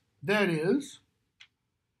rise. That is,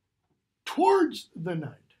 towards the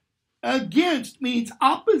night. Against means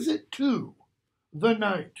opposite to the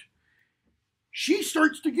night. She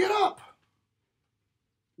starts to get up.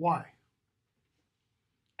 Why?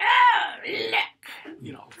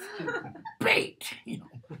 Look, bait,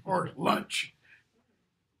 or lunch.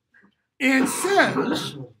 And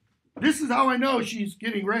says, this is how I know she's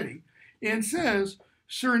getting ready, and says,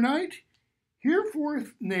 Sir Knight,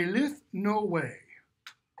 hereforth ne lith no way.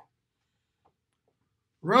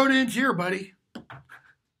 Road ends here, buddy.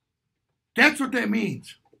 That's what that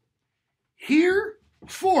means. Here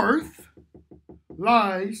forth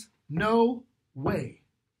lies no way.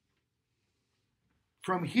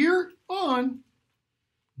 From here on,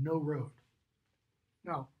 no road.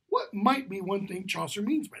 Now, what might be one thing Chaucer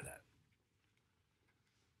means by that?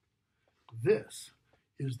 This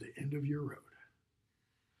is the end of your road.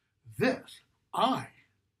 This, I,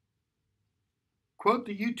 quote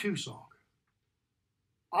the U2 song,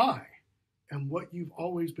 I am what you've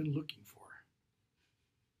always been looking for.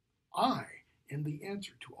 I am the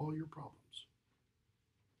answer to all your problems.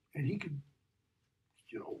 And he could,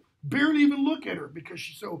 barely even look at her because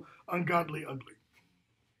she's so ungodly ugly.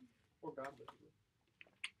 Or godly.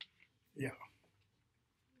 Yeah.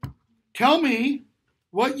 Tell me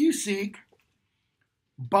what you seek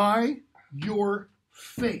by your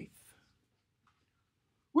faith.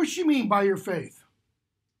 What does she mean by your faith?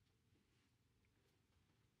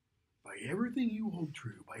 By everything you hold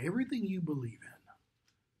true, by everything you believe in.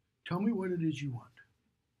 Tell me what it is you want.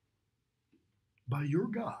 By your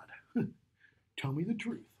God, tell me the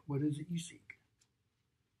truth. What is it you seek?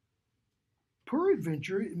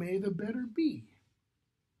 Peradventure it may the better be.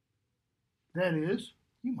 That is,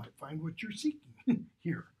 you might find what you're seeking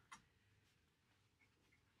here.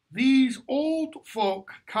 These old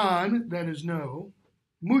folk can, that is know,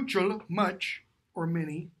 muchel, much, or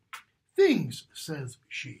many, things, says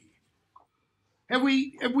she. Have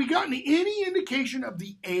we gotten any indication of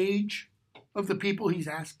the age of the people he's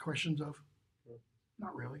asked questions of?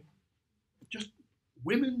 Not really. Just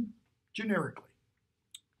women generically.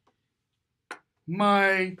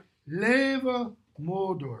 My leve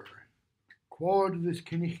modor, quod vis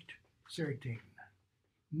knicht certain.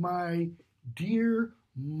 My dear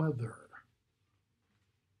mother.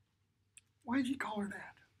 Why did he call her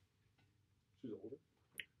that? She's older.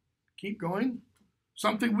 Keep going.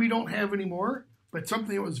 Something we don't have anymore, but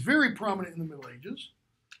something that was very prominent in the Middle Ages.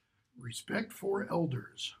 Respect for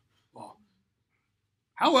elders. Well,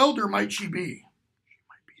 how elder might she be? She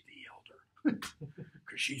might be the elder.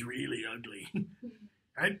 Because she's really ugly.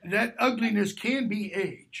 That ugliness can be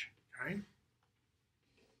age. Right?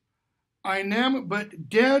 I am but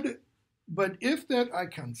dead, but if that I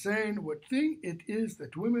can say what thing it is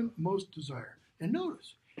that women most desire. And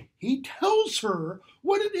notice, he tells her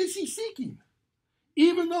what it is he's seeking.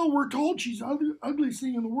 even though we're told she's the ugliest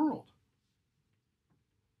thing in the world.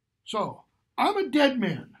 So, I'm a dead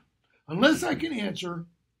man unless I can answer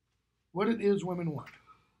what it is women want.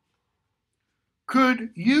 Could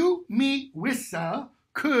you, me, Wissa,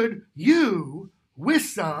 could you,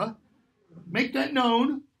 Wissa, make that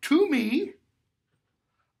known to me?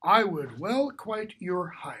 I would well quite your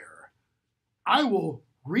hire. I will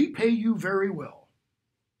repay you very well.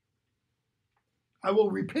 I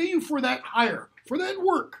will repay you for that hire, for that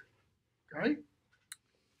work. Okay?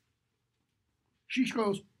 She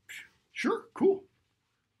goes, sure, cool.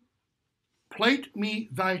 Plate me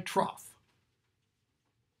thy trough.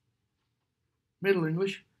 Middle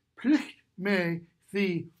English, plate me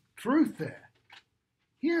the truthe.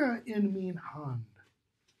 Here in min hand,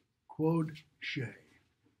 quod she.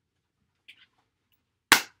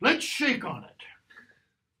 Let's shake on it.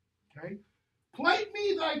 Okay? Plate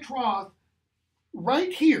me thy trough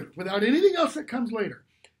right here, without anything else that comes later,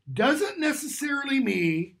 doesn't necessarily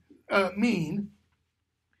mean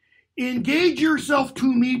engage yourself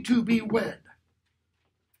to me to be wed.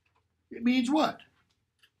 It means what?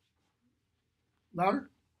 Louder?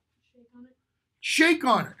 Shake on it. Shake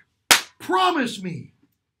on it. Promise me.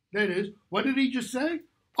 That is, what did he just say?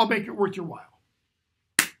 I'll make it worth your while.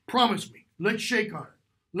 Promise me. Let's shake on it.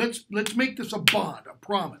 Let's make this a bond, a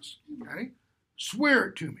promise. Okay? Swear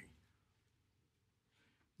it to me.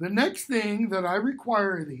 The next thing that I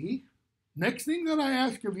require thee, next thing that I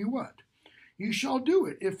ask of you, what? You shall do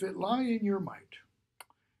it if it lie in your might.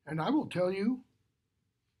 And I will tell you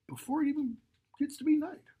before it even gets to be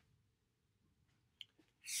night.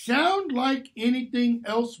 Sound like anything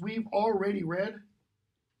else we've already read?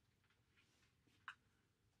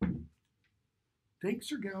 Take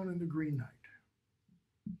Sir Gawain and the Green Knight.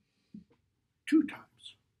 2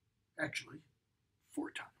 times. Actually, 4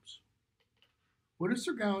 times. What does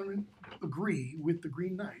Sir Gawain agree with the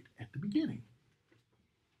Green Knight at the beginning?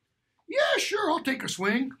 Yeah, sure, I'll take a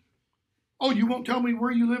swing. Oh, you won't tell me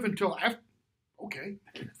where you live until after? Okay,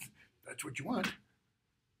 that's what you want.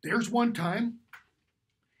 There's one time.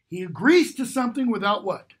 He agrees to something without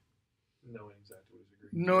what? Knowing exactly what he's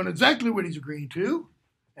agreeing to. Knowing exactly what he's agreeing to.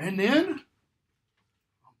 And then,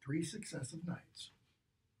 on 3 successive nights.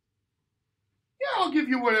 Yeah, I'll give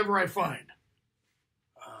you whatever I find.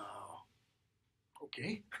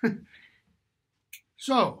 Okay.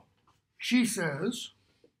 So, she says,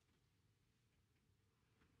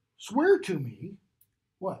 swear to me,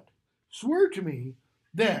 what? Swear to me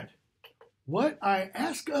that what I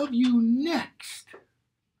ask of you next,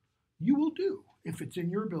 you will do, if it's in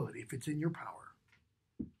your ability, if it's in your power.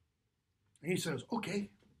 And he says, okay.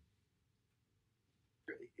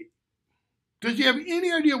 Does he have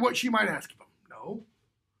any idea what she might ask of him? No.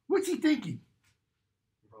 What's he thinking?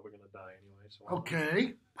 I'm probably going to die anyway. So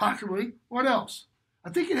Okay, possibly. What else? I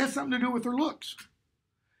think it has something to do with her looks.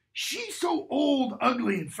 She's so old,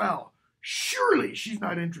 ugly, and foul. Surely she's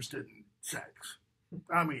not interested in sex.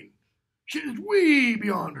 I mean, she's way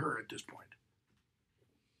beyond her at this point.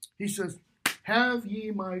 He says, have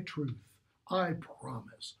ye my truth, I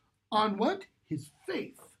promise. On what? His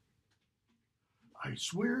faith. I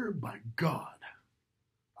swear by God,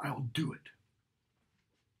 I'll do it.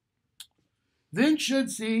 Then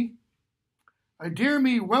should see, I dare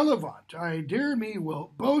me well avant, I dare me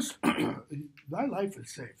well boast, thy life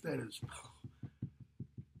is safe. That is,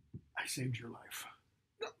 I saved your life.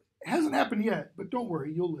 It hasn't happened yet, but don't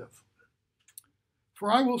worry, you'll live.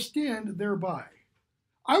 For I will stand thereby.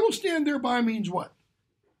 I will stand thereby means what?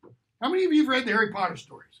 How many of you have read the Harry Potter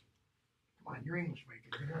stories? Come on, you're English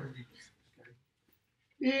makers. You gotta read this,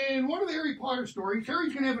 okay? In one of the Harry Potter stories,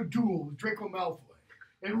 Harry's going to have a duel with Draco Malfoy,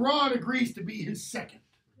 and Ron agrees to be his second.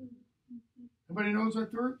 Everybody knows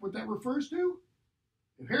what that refers to?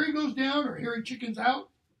 If Harry goes down or Harry chickens out,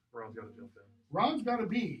 Ron's got to jump in. Ron's got to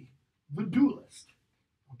be the duelist.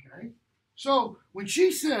 Okay? So when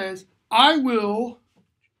she says, I will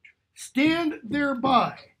stand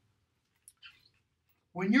thereby,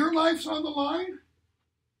 when your life's on the line,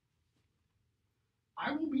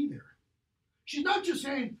 I will be there. She's not just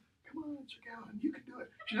saying, come on, Sir Gawain, you can do it.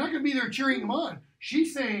 She's not going to be there cheering him on.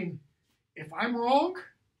 She's saying, if I'm wrong,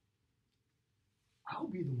 I'll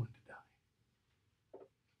be the one to die.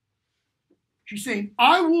 She's saying,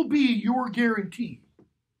 I will be your guarantee.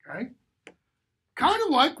 Okay? Kind of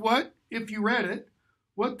like what, if you read it,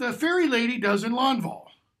 what the fairy lady does in Lawnval.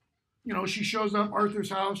 You know, she shows up at Arthur's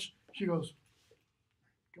house. She goes,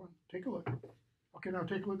 come on, take a look. Okay, now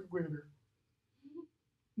take a look at Guinevere.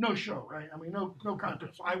 No show, right? I mean, no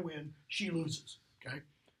contest. I win, she loses. Okay?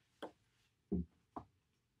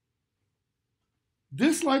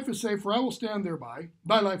 This life is safe, for I will stand thereby.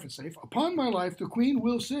 Thy life is safe. Upon my life the queen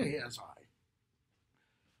will say, as I.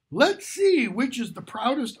 Let's see which is the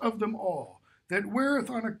proudest of them all, that weareth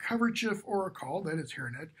on a coverchief or a caul, that is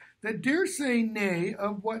hairnet, that dare say nay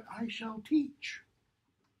of what I shall teach.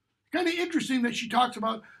 Kind of interesting that she talks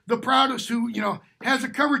about the proudest who, has a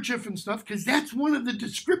coverchief and stuff, because that's one of the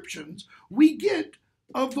descriptions we get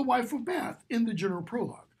of the wife of Bath in the general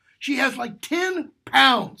prologue. She has like 10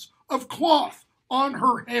 pounds of cloth on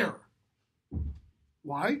her hair.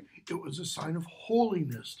 Why? It was a sign of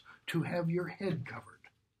holiness to have your head covered.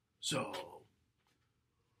 So,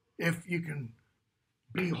 if you can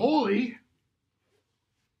be holy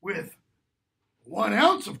with 1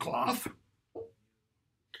 ounce of cloth,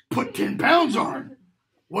 put 10 pounds on.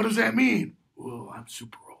 What does that mean? Oh, I'm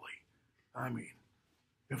super holy. I mean,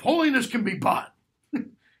 if holiness can be bought,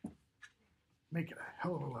 make it a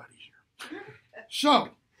hell of a lot easier. So,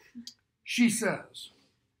 she says,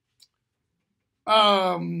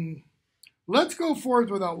 let's go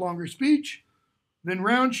forth without longer speech. Then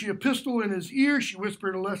round she a pistol in his ear. She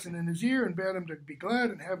whispered a lesson in his ear and bade him to be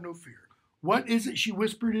glad and have no fear. What is it she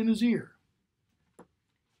whispered in his ear?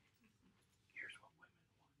 Here's what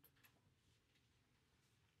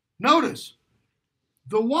women want. Notice,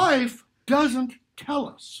 the wife doesn't tell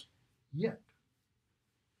us yet.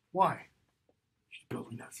 Why? She's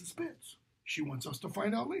building that suspense. She wants us to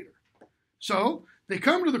find out later. So, they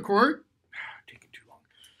come to the court. Taking too long.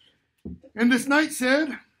 And this knight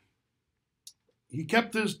said, he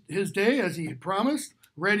kept his day as he had promised.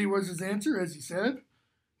 Ready was his answer, as he said.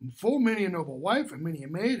 And full many a noble wife, and many a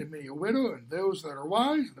maid, and many a widow, and those that are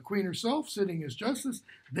wise, and the queen herself, sitting as justice,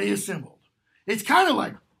 they assembled. It's kind of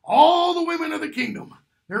like all the women of the kingdom.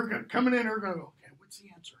 They're coming in, they're going to go, okay, what's the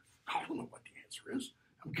answer? I don't know what the answer is.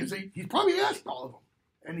 Because he's probably asked all of them,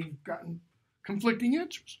 and he's gotten conflicting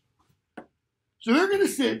answers. So they're going to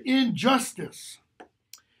sit in justice.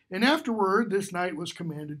 And afterward, this knight was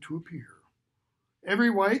commanded to appear.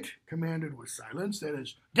 Every wight commanded with silence. That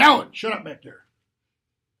is, Gowan, shut up back there.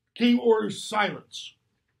 King orders silence.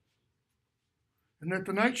 And that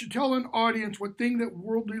the knight should tell an audience what thing that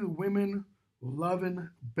worldly women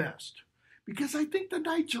lovin best. Because I think the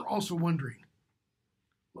knights are also wondering,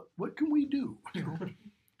 what can we do?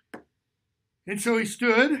 And so he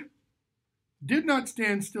stood, did not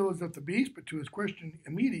stand still as if the beast, but to his question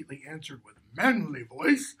immediately answered with manly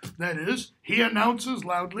voice. That is, he announces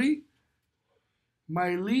loudly,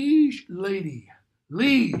 my liege lady,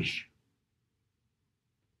 liege,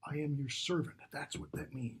 I am your servant. That's what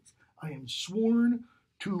that means. I am sworn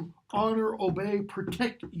to honor, obey,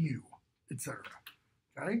 protect you, etc.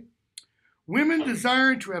 Okay? Women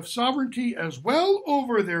desiring to have sovereignty as well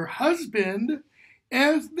over their husband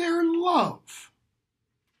as their love.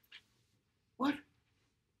 What?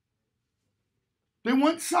 They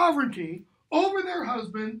want sovereignty over their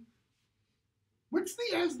husband. What's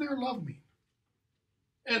the as their love mean?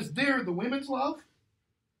 As their, the women's love?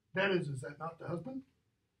 That is that not the husband?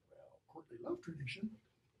 Well, courtly love tradition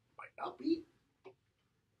might not be.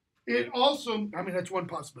 It also, that's one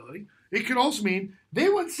possibility. It could also mean they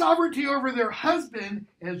want sovereignty over their husband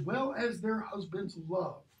as well as their husband's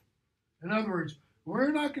love. In other words,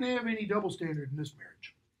 we're not going to have any double standard in this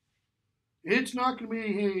marriage. It's not going to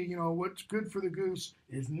be, hey, what's good for the goose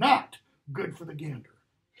is not good for the gander.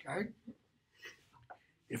 Okay?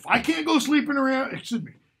 If I can't go sleeping around,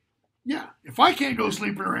 if I can't go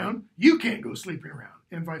sleeping around, you can't go sleeping around,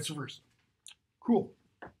 and vice versa. Cool.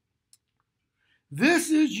 This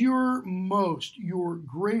is your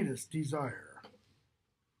greatest desire,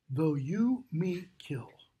 though you me kill.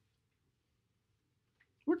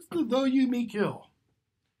 What's the though you me kill?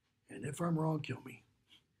 And if I'm wrong, kill me.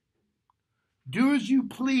 Do as you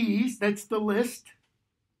please, that's the list.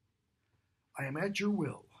 I am at your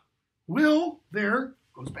will. Will, there,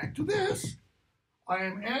 goes back to this. I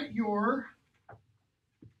am at your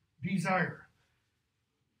desire.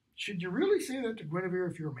 Should you really say that to Guinevere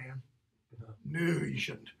if you're a man? No, you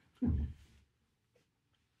shouldn't.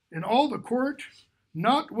 In all the court,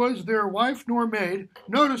 not was there wife nor maid.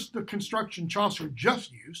 Notice the construction Chaucer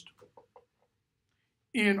just used.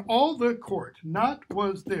 In all the court, not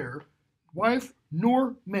was there wife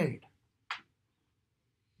nor maid.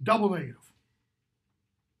 Double negative.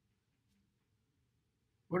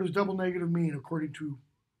 What does double negative mean according to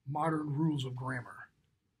modern rules of grammar?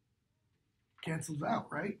 Cancels out,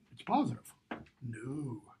 right? It's positive.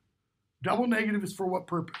 No. Double negative is for what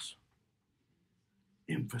purpose?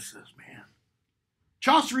 Emphasis, man.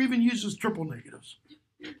 Chaucer even uses triple negatives.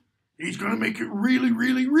 He's going to make it really,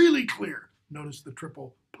 really, really clear. Notice the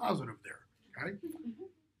triple positive there. Okay?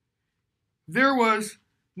 There was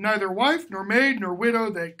neither wife, nor maid, nor widow,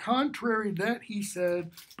 that contrary that he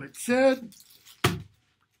said, but said,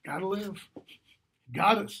 gotta live.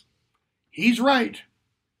 Got us. He's right.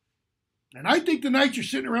 And I think the knights are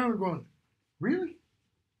sitting around and going, really?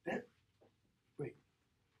 Wait,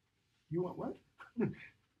 you want what?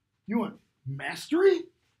 You want mastery?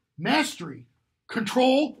 Mastery.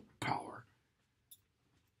 Control. Power.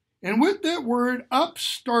 And with that word, up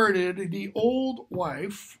started the old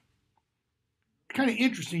wife. Kind of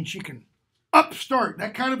interesting, she can upstart.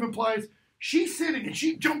 That kind of implies she's sitting and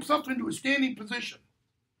she jumps up into a standing position.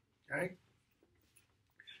 Okay?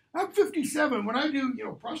 I'm 57. When I do,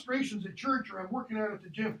 prostrations at church or I'm working out at the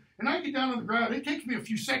gym, and I get down on the ground, it takes me a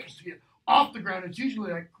few seconds to get off the ground. It's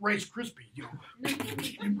usually like Rice Krispies,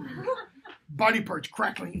 body parts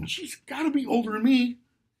crackling. And she's got to be older than me,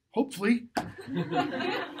 hopefully.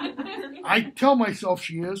 I tell myself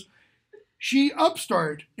she is. She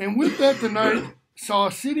upstart, and with that the knight saw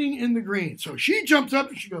sitting in the green. So she jumps up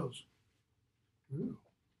and she goes, ooh,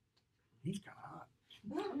 he's kind of hot.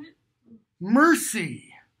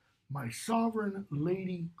 Mercy, my sovereign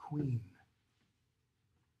lady queen.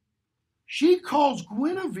 She calls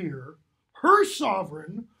Guinevere her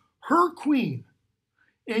sovereign, her queen.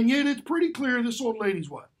 And yet it's pretty clear this old lady's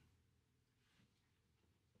what?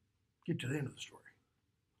 Get to the end of the story.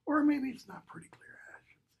 Or maybe it's not pretty clear.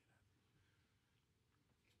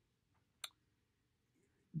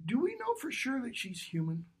 Do we know for sure that she's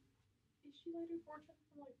human? Is she later fortune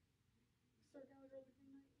from Sir Gallagher the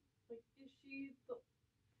Green Knight? Is she the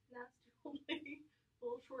nasty old lady, a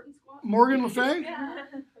little short and squat? Morgan Le Fay? Yeah.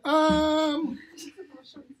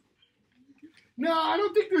 No, I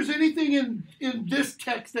don't think there's anything in this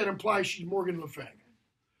text that implies she's Morgan Le Fay.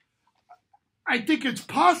 I think it's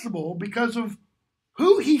possible because of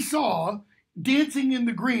who he saw dancing in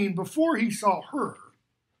the green before he saw her.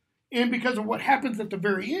 And because of what happens at the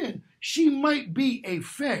very end, she might be a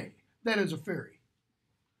fae. That is a fairy.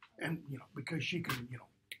 And, because she can,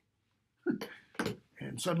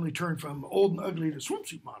 and suddenly turn from old and ugly to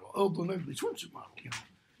swimsuit model, old and ugly swimsuit model,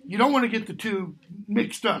 You don't want to get the two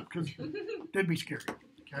mixed up because that'd be scary,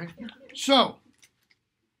 okay? So,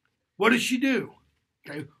 what does she do?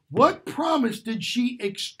 Okay, what promise did she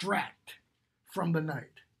extract from the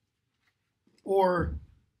knight? Or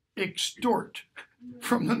extort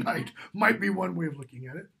from the knight might be one way of looking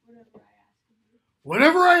at it.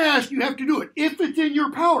 Whatever I ask, you have to do it. If it's in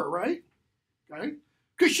your power, right? Okay?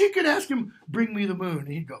 Because she could ask him, bring me the moon. And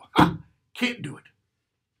he'd go, can't do it.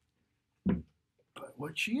 But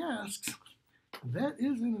what she asks, that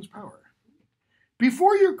is in his power.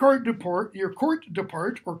 Before your court depart,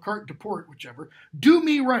 or cart deport, whichever, do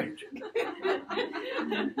me right.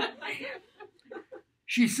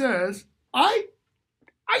 She says, I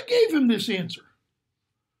gave him this answer.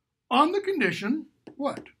 On the condition,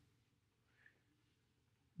 what?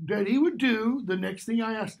 That he would do the next thing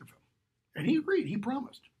I asked of him. And he agreed. He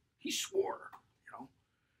promised. He swore.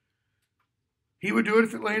 He would do it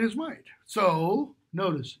if it lay in his might. So,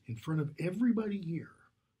 notice, in front of everybody here,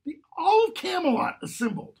 all of Camelot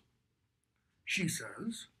assembled. She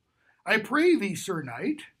says, I pray thee, Sir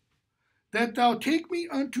Knight, that thou take me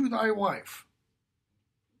unto thy wife.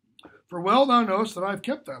 For well thou knowest that I have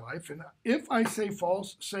kept thy life, and if I say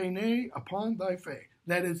false, say nay upon thy faith.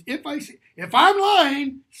 That is, if I'm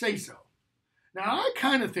lying, say so. Now I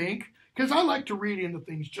kind of think, because I like to read into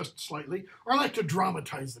things just slightly, or I like to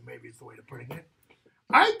dramatize them, maybe is the way of putting it.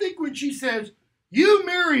 I think when she says, you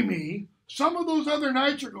marry me, some of those other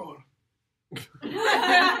knights are going,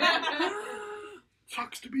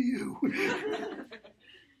 sucks to be you.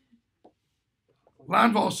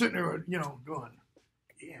 Lanval's sitting there, going,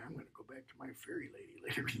 yeah, I'm going to go back to my fairy lady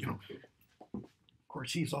later, Of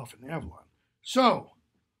course, he's off in Avalon. So,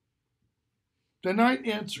 the knight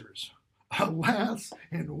answers, alas,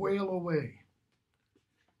 and wail away.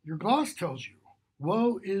 Your gloss tells you,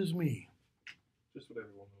 woe is me. Just what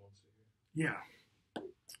everyone wants to hear. Yeah.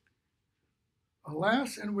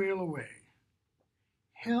 Alas, and wail away.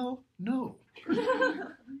 Hell no.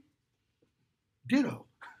 Ditto.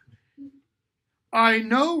 I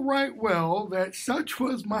know right well that such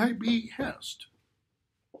was my behest.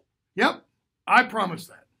 Yep, I promise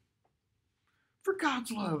that. For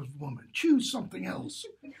God's love, woman, choose something else.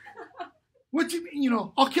 What do you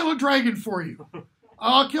mean, I'll kill a dragon for you.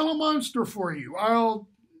 I'll kill a monster for you. I'll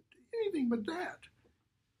anything but that.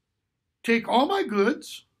 Take all my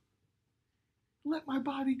goods, let my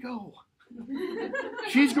body go.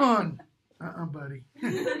 She's gone, buddy.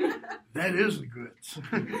 That is the goods.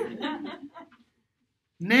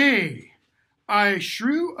 Nay, I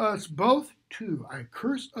shrew us both too. I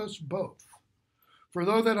curse us both. For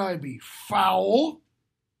though that I be foul,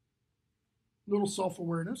 little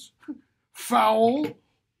self-awareness, foul,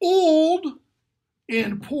 old,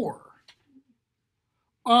 and poor.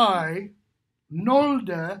 I,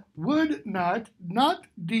 Nolde, would not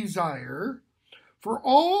desire for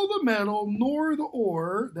all the metal nor the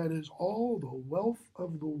ore, that is all the wealth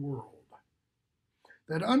of the world,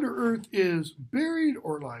 that under earth is buried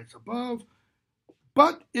or lies above,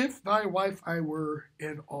 but if thy wife I were,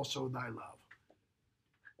 and also thy love.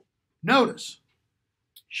 Notice,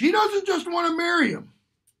 she doesn't just want to marry him.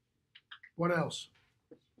 What else?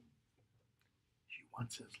 She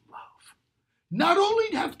wants his love. Not only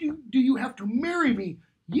do you have to marry me,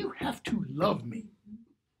 you have to love me.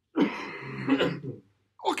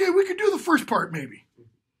 Okay, we could do the first part maybe.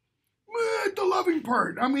 The loving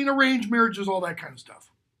part. I mean, arranged marriages, all that kind of stuff.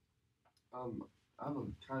 I have a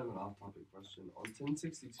kind of an off-topic question. On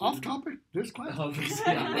 1062... Off-topic? This class?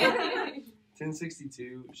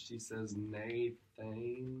 1062, she says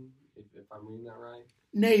Nathan, if I'm reading that right.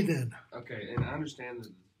 Nathan. Okay, and I understand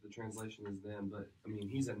that the translation is then, but, I mean,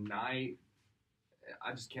 he's a knight.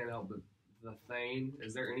 I just can't help but the Thane.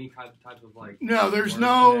 Is there any type of like... No, there's word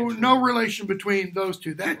no connection relation between those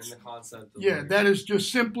two. in That's... the concept of Yeah, like, that is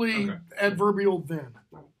just simply Okay. adverbial then.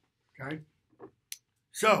 Okay?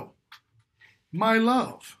 So, my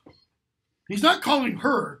love. He's not calling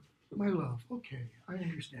her my love. Okay, I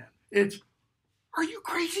understand. It's, are you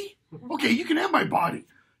crazy? Okay, you can have my body.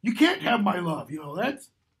 You can't have my love. You know, that's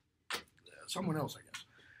someone else, I guess.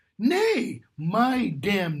 Nay, my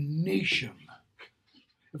damnation.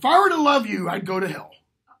 If I were to love you, I'd go to hell.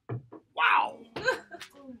 Wow.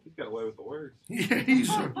 He's got away with the words. Yeah,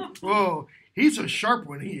 he's a sharp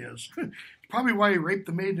one, he is. Probably why he raped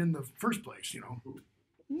the maid in the first place, you know.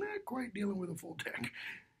 Not quite dealing with a full deck.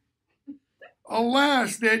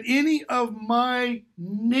 Alas, that any of my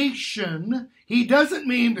nation, he doesn't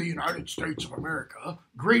mean the United States of America,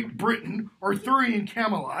 Great Britain, or Thurian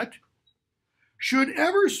Camelot, should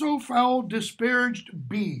ever so foul disparaged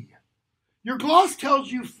be. Your gloss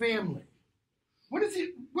tells you family. What does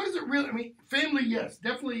it really, I mean, family, yes,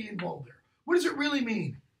 definitely involved there. What does it really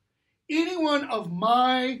mean? Anyone of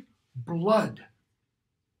my blood.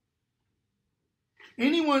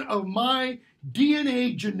 Anyone of my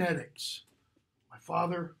DNA genetics. My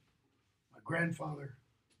father, my grandfather,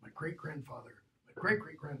 my great-grandfather, my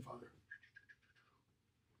great-great-grandfather.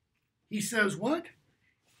 He says what?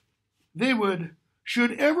 They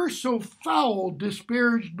should ever so foul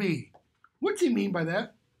disparaged be. What's he mean by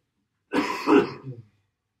that?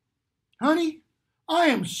 Honey, I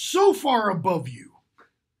am so far above you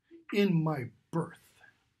in my birth.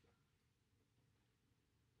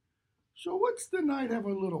 So what's the knight have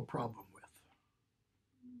a little problem with?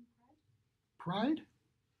 Pride?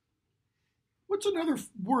 What's another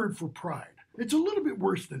word for pride? It's a little bit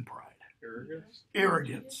worse than pride. Arrogance.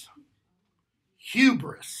 Arrogance.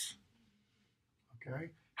 Hubris. Okay?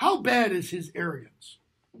 How bad is his arrogance?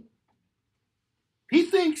 He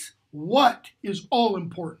thinks what is all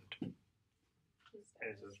important.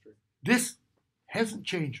 Ancestry. This hasn't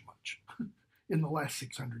changed much in the last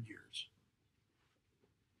 600 years.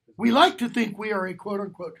 We like to think we are a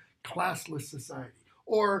quote-unquote classless society,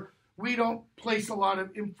 or we don't place a lot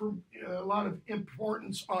of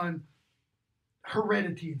importance on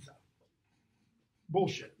heredity and stuff.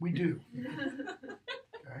 Bullshit, we do.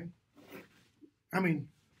 Okay? I mean,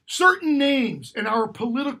 certain names in our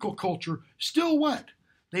political culture still what?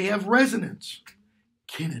 They have resonance.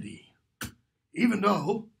 Kennedy. Even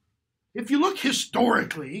though, if you look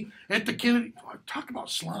historically at the Kennedy, talk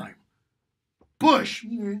about slime. Bush,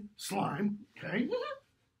 slime, okay?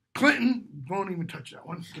 Clinton, won't even touch that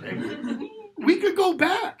one. Okay? We could go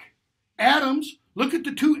back. Adams, look at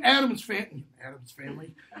the two Adams family.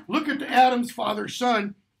 Look at the Adams father,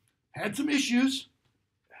 son, had some issues.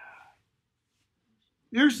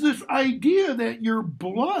 There's this idea that your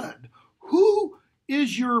blood, who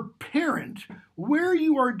is your parent, who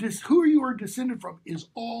you are descended from, is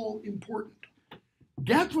all important.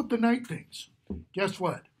 That's what the knight thinks. Guess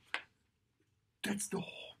what? That's the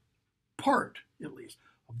whole part, at least,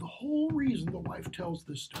 of the whole reason the wife tells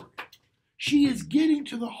this story. She is getting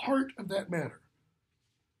to the heart of that matter.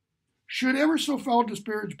 Should ever so foul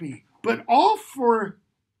disparage be, but all for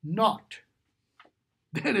naught.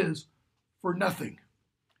 That is, for nothing.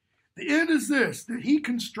 The end is this, that he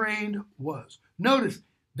constrained was. Notice,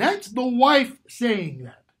 that's the wife saying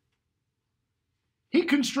that. He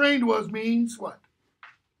constrained was means what?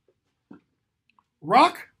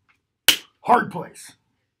 Rock, hard place.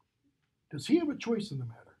 Does he have a choice in the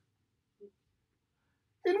matter?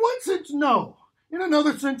 In one sense, no. In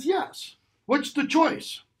another sense, yes. What's the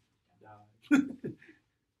choice? Die.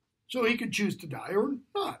 So he could choose to die or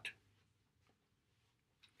not.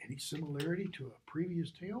 Any similarity to a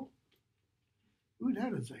previous tale? Ooh,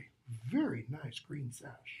 that is a very nice green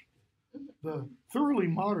sash. The thoroughly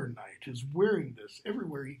modern knight is wearing this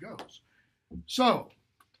everywhere he goes. So,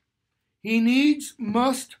 he needs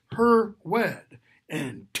must her wed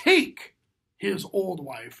and take his old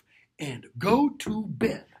wife and go to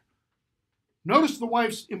bed. Notice the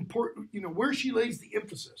wife's important, where she lays the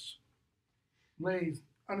emphasis. Lays,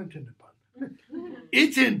 unintended pun.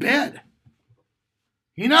 It's in bed.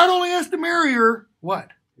 He not only has to marry her, what?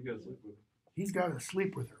 He's got to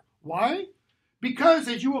sleep with her. Why? Because,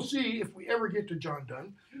 as you will see, if we ever get to John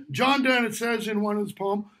Donne, it says in one of his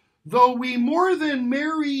poems, though we more than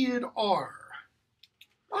married are.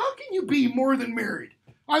 How can you be more than married?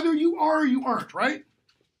 Either you are or you aren't, right?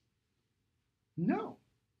 No.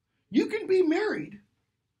 You can be married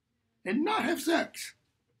and not have sex.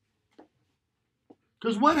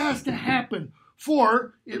 Because what has to happen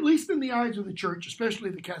for, at least in the eyes of the church, especially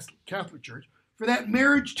the Catholic Church, for that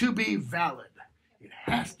marriage to be valid, it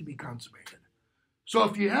has to be consummated. So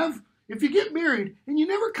if you get married and you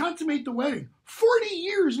never consummate the wedding, 40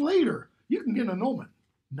 years later, you can get an annulment.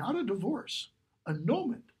 Not a divorce.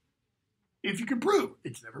 Annulment. If you can prove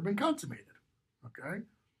it's never been consummated. Okay?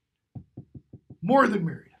 More than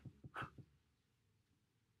married.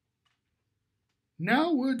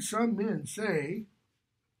 Now would some men say,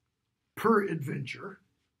 peradventure,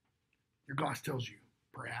 your gloss tells you,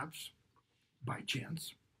 perhaps, by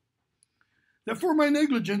chance, that for my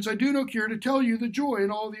negligence I do no care to tell you the joy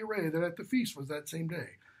and all the array that at the feast was that same day.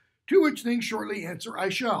 To which things shortly answer I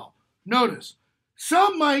shall. Notice,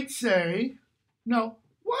 some might say, no,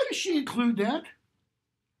 why does she include that?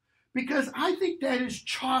 Because I think that is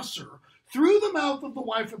Chaucer, through the mouth of the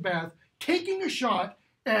wife of Bath, taking a shot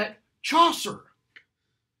at Chaucer.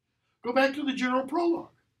 Go back to the general prologue.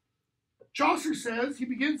 Chaucer says, he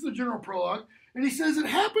begins the general prologue, and he says, it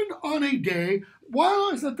happened on a day while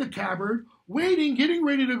I was at the tabard, waiting, getting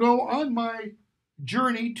ready to go on my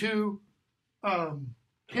journey to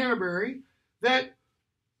Canterbury, that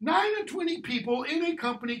 29 people in a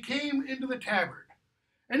company came into the tabard.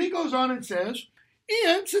 And he goes on and says,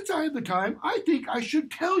 and since I had the time, I think I should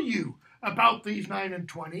tell you about these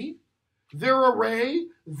 29, their array,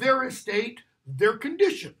 their estate, their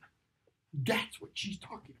condition. That's what she's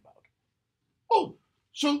talking about. Oh,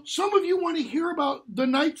 so some of you want to hear about the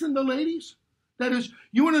knights and the ladies? That is,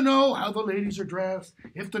 you want to know how the ladies are dressed,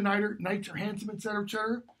 if the knights are handsome, etc.,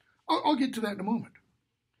 etc.? I'll get to that in a moment.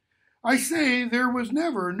 I say there was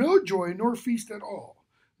never no joy nor feast at all.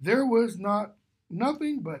 There was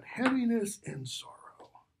nothing but heaviness and sorrow.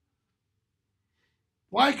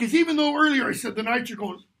 Why? Because even though earlier I said the knights are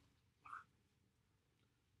going,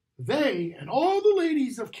 they and all the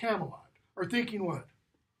ladies of Camelot are thinking what?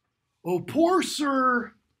 Oh, poor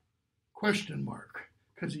Sir, ?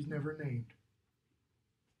 Because he's never named.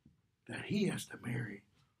 That he has to marry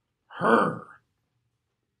her.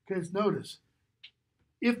 Because notice,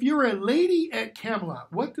 if you're a lady at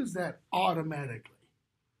Camelot, what does that automatically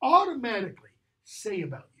say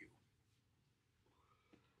about you?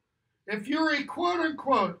 If you're a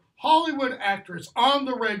quote-unquote Hollywood actress on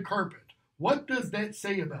the red carpet, what does that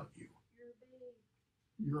say about you?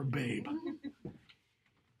 You're a babe.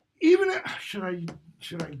 Even should I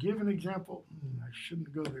give an example? I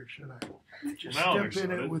shouldn't go there, should I? Just step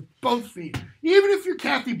in it with both feet. Even if you're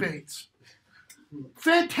Kathy Bates,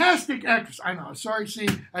 fantastic actress. I know. Sorry, see,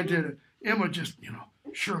 I did it. Emma just,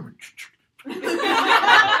 Sherman.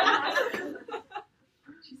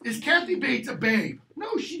 Is Kathy Bates a babe?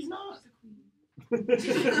 No, she's not.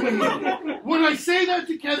 Would I say that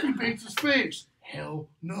to Kathy Bates' face? Hell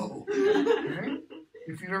no. Okay?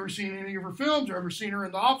 If you've ever seen any of her films or ever seen her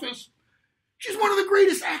in The Office, she's one of the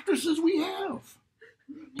greatest actresses we have.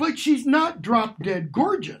 But she's not drop dead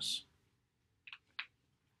gorgeous.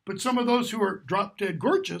 But some of those who are drop dead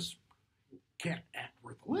gorgeous can't act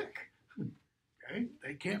worth a lick. Okay?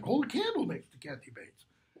 They can't hold a candle next to Kathy Bates.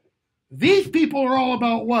 These people are all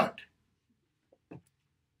about what?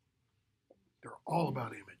 They're all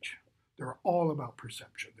about image. They're all about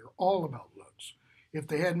perception. They're all about looks. If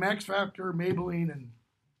they had Max Factor, Maybelline, and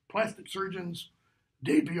plastic surgeons,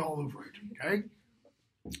 they'd be all over it, okay?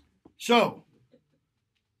 So,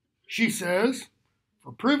 she says,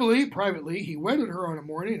 for privately, he wedded her on a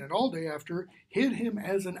morning and all day after hid him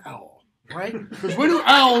as an owl, right? Because what do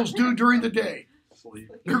owls do during the day? Sleep.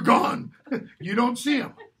 They're gone. You don't see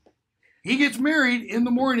them. He gets married in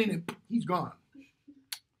the morning and he's gone.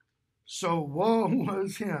 So woe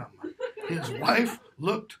was him. His wife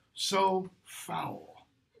looked so foul.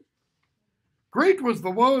 Great was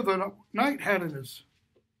the woe the knight had in his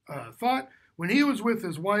thought when he was with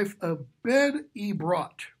his wife a bed he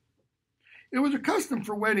brought. It was a custom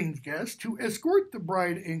for wedding guests to escort the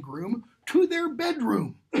bride and groom to their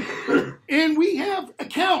bedroom. And we have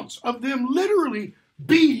accounts of them literally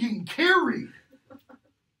being carried.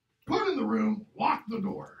 Put in the room, lock the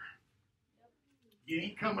door. You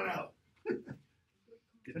ain't coming out.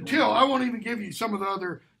 Until I won't even give you some of the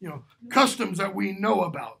other, customs that we know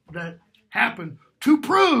about that happened to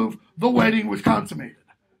prove the wedding was consummated,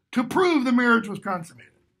 to prove the marriage was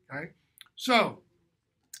consummated. Okay? So,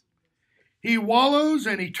 he wallows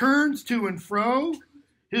and he turns to and fro.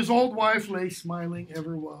 His old wife lay smiling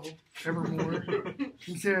evermore.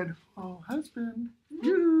 He said, "Oh, husband,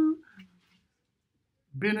 you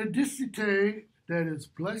benedicite, that is,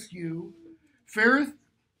 bless you, fareth."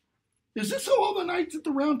 Is this how all the knights at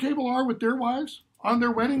the round table are with their wives on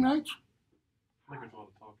their wedding nights? I think there's a lot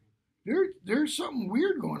of talking. There's something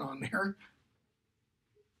weird going on there.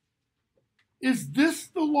 Is this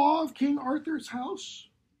the law of King Arthur's house?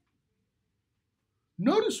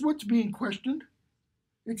 Notice what's being questioned.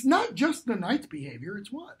 It's not just the knight's behavior,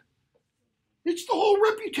 it's what? It's the whole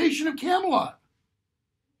reputation of Camelot.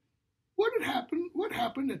 What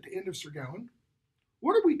happened at the end of Sir Gawain?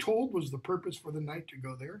 What are we told was the purpose for the knight to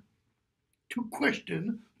go there? To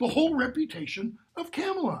question the whole reputation of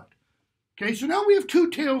Camelot. Okay, so now we have two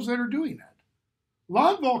tales that are doing that.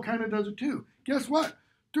 Launval kind of does it too. Guess what?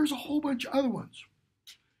 There's a whole bunch of other ones.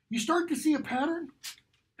 You start to see a pattern.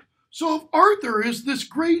 So if Arthur is this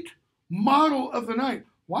great model of the knight,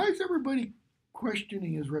 why is everybody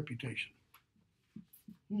questioning his reputation?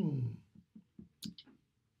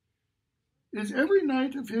 Is every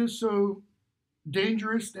knight of his so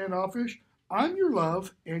dangerous, standoffish? I'm your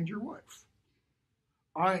love and your wife.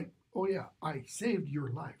 I saved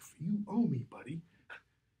your life. You owe me, buddy.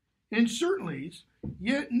 And certainly,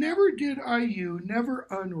 yet never did I you, never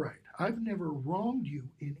unright. I've never wronged you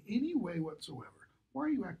in any way whatsoever. Why are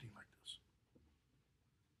you acting like this?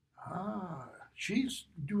 She's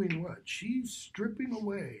doing what? She's stripping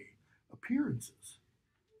away appearances.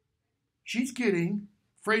 She's getting,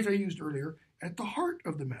 phrase I used earlier, at the heart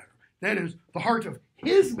of the matter. That is, the heart of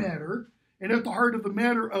his matter and at the heart of the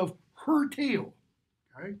matter of her tale.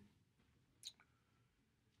 Okay?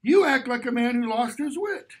 You act like a man who lost his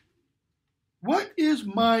wit. What is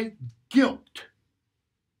my guilt?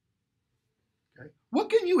 Okay. What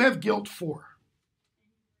can you have guilt for?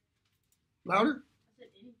 Louder?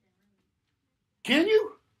 Can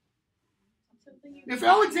you? If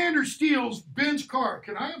Alexander steals Ben's car,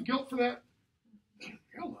 can I have guilt for that?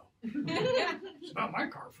 Hell no. It's not my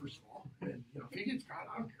car, first of all. And, if he gets caught,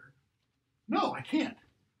 I don't care. No, I can't.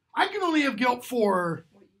 I can only have guilt for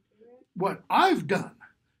what I've done.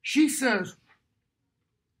 She says,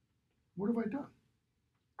 what have I done?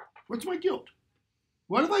 What's my guilt?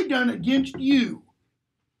 What have I done against you?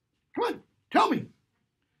 Come on, tell me.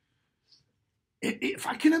 If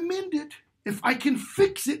I can amend it, if I can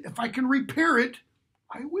fix it, if I can repair it,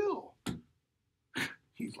 I will.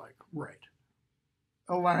 He's like, right.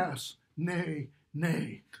 Alas, nay,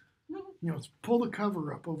 nay. Pull the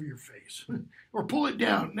cover up over your face. Or pull it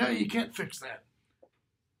down. No, you can't fix that.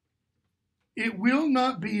 It will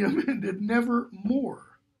not be amended, never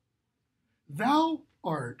more. Thou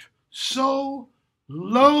art so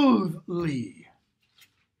loathly.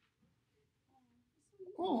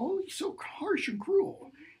 Oh, he's so harsh and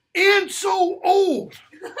cruel. And so old.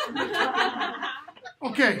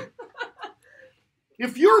 Okay.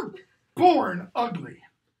 If you're born ugly,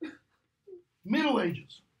 Middle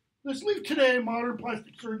Ages, let's leave today, modern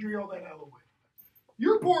plastic surgery, all that out of the way.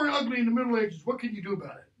 You're born ugly in the Middle Ages, what can you do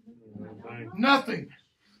about it? Nothing.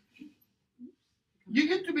 You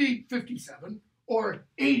get to be 57 or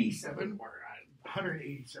 87 or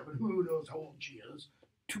 187, who knows how old she is,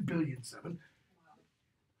 2,000,000,007.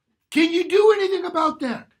 Can you do anything about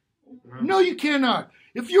that? No, you cannot.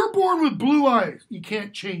 If you're born with blue eyes, you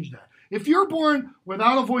can't change that. If you're born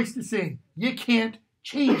without a voice to sing, you can't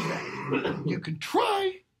change that. You can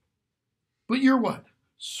try, but you're what?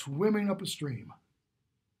 Swimming up a stream.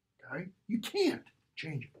 Okay? You can't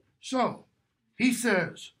change it. So, he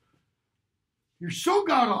says, you're so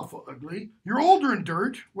god-awful ugly, you're older in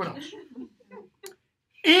dirt, what else?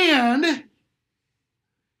 And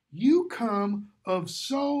you come of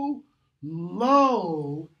so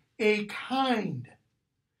low a kind,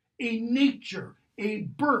 a nature, a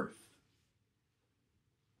birth.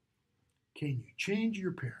 Can you change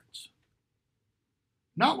your parents?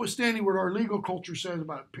 Notwithstanding what our legal culture says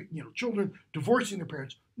about children divorcing their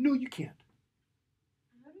parents, no, you can't.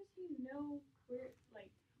 How does he know where,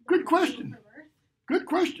 Good question. Good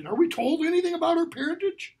question. Are we told anything about her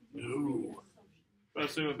parentage? No. I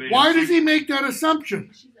assume it'd be Why does he make that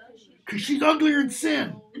assumption? Because she's uglier than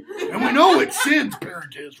sin. And we know what sin's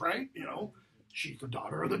parent is, right? You know, she's the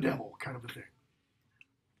daughter of the devil, kind of a thing.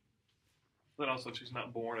 But also, she's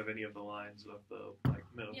not born of any of the lines of the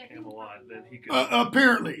men of Camelot that he could.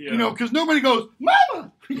 Apparently, Yeah. you know, because nobody goes,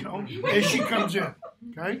 "Mama," you know, as she comes in.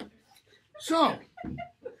 Okay, so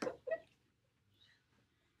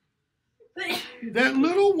that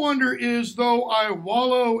little wonder is, though I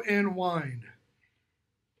wallow and wind,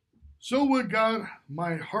 so would God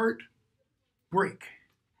my heart break.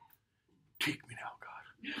 Take me now,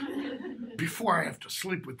 God, before I have to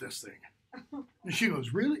sleep with this thing. And she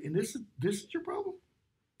goes, really? And this is your problem?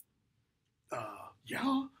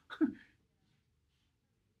 Yeah.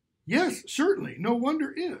 Yes, certainly. No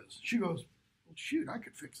wonder is. She goes, well, shoot, I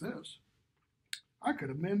could fix this. I could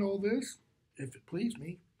amend all this, if it pleased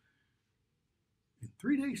me, in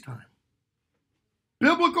 3 days' time.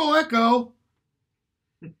 Biblical echo.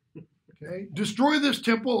 Okay. Destroy this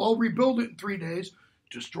temple. I'll rebuild it in 3 days.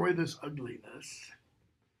 Destroy this ugliness,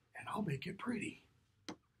 and I'll make it pretty.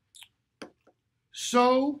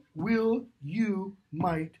 So will you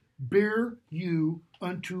might bear you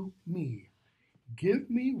unto me. Give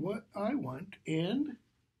me what I want, and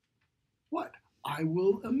what? I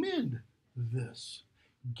will amend this.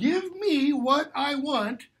 Give me what I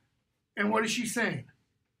want, and what is she saying?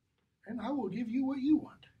 And I will give you what you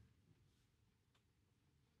want.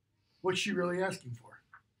 What's she really asking for?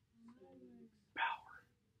 Power.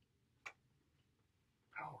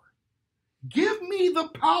 Power. Give me the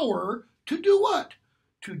power to do what?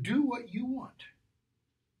 To do what you want.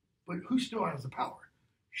 But who still has the power?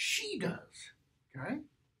 She does. Okay?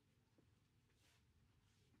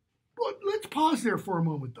 But let's pause there for a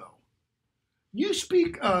moment, though. You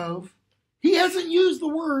speak of, he hasn't used the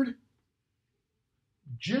word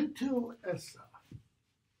gentilessa.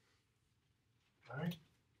 Okay?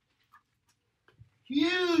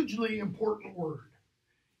 Hugely important word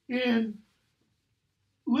in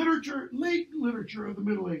literature, late literature of the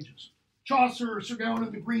Middle Ages. Chaucer, Sir Gawain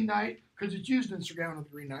of the Green Knight, because it's used in Sir Gawain of the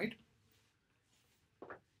Green Knight.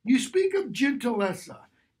 You speak of gentilessa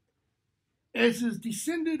as is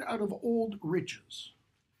descended out of old riches.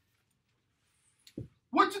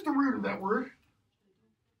 What's at the root of that word?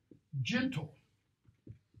 Gentle.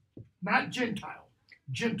 Not Gentile.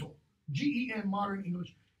 Gentle. G-E-N, modern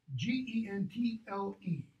English.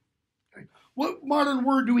 G-E-N-T-L-E. Okay. What modern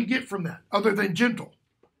word do we get from that other than gentle?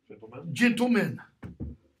 Gentlemen. Gentlemen.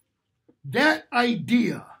 That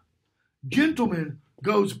idea, gentleman,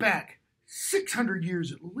 goes back 600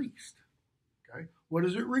 years at least. Okay? What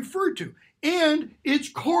does it refer to? And its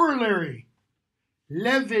corollary,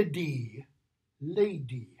 levity,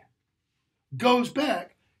 lady, goes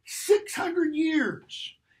back 600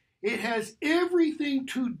 years. It has everything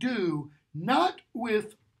to do not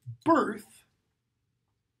with birth,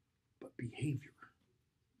 but behavior.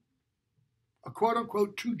 A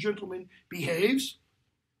quote-unquote true gentleman behaves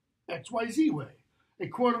XYZ way. A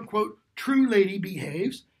quote-unquote true lady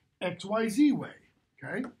behaves XYZ way.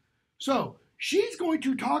 Okay? So, she's going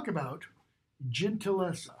to talk about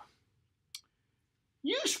gentilessa.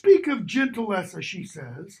 You speak of gentilessa, she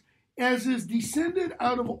says, as is descended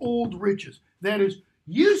out of old riches. That is,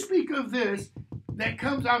 you speak of this that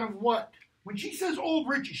comes out of what? When she says old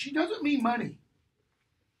riches, she doesn't mean money.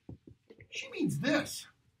 She means this,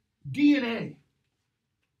 DNA.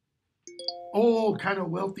 Old kind of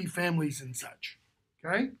wealthy families and such.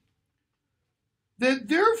 Okay? That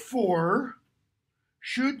therefore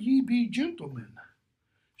should ye be gentlemen.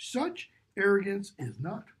 Such arrogance is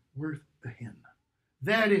not worth a hen.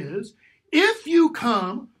 That is, if you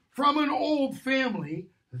come from an old family,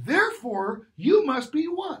 therefore you must be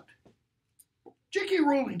what? J.K.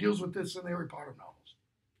 Rowling deals with this in the Harry Potter novels.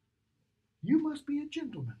 You must be a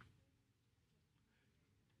gentleman.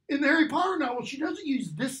 In the Harry Potter novel, she doesn't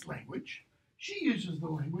use this language. She uses the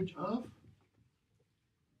language of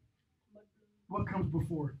what comes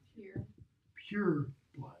before? Pure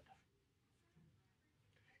blood.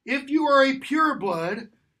 If you are a pure blood,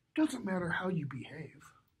 doesn't matter how you behave.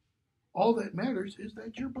 All that matters is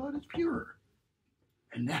that your blood is pure.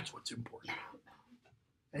 And that's what's important.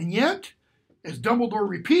 And yet, as Dumbledore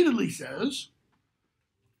repeatedly says,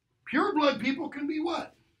 pure blood people can be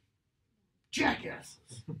what?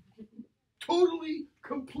 Jackasses. Totally,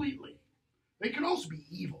 completely. They can also be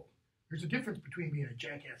evil. There's a difference between being a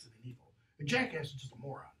jackass and an evil. A jackass is just a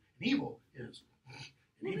moron. An evil is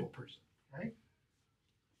an evil person, right?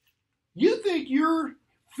 You think your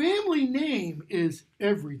family name is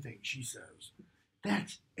everything, she says.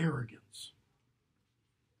 That's arrogance.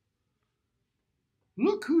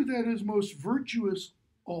 Look who that is most virtuous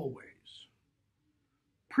always.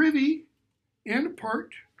 Privy and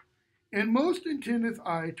apart and most intendeth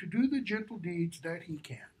I to do the gentle deeds that he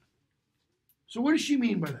can. So what does she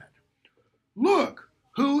mean by that? Look,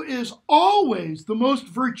 who is always the most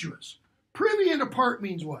virtuous. Privy and apart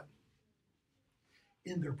means what?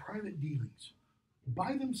 In their private dealings,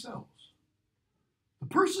 by themselves. The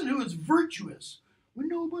person who is virtuous when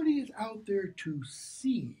nobody is out there to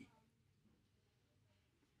see.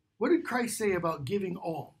 What did Christ say about giving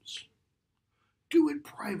alms? Do it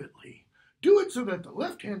privately. Do it so that the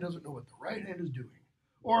left hand doesn't know what the right hand is doing.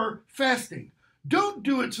 Or fasting. Don't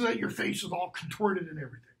do it so that your face is all contorted and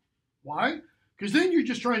everything. Why? Because then you're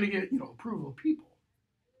just trying to get, approval of people.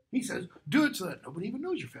 He says, do it so that nobody even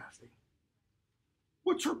knows you're fasting.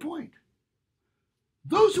 What's her point?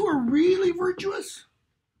 Those who are really virtuous,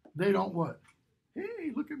 they don't what?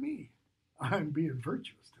 Hey, look at me. I'm being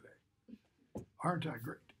virtuous today. Aren't I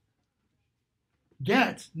great?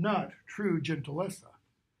 That's not true gentilessa,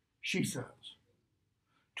 she says.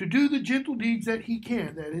 To do the gentle deeds that he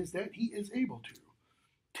can, that is, that he is able to.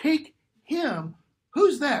 Take him.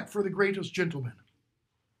 Who's that for the greatest gentleman?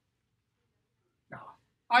 Now,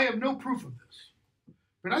 I have no proof of this,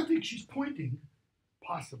 but I think she's pointing,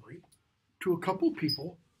 possibly, to a couple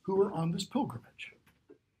people who were on this pilgrimage.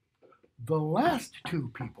 The last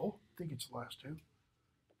two people, I think it's the last two.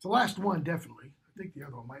 It's the last one, definitely. I think the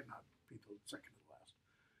other one might not be the second to the last.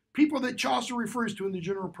 People that Chaucer refers to in the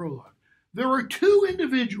general prologue. There are two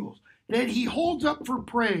individuals that he holds up for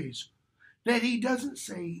praise that he doesn't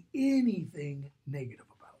say anything negative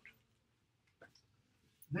about.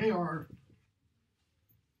 They are,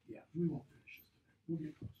 we won't finish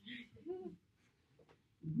this today. We'll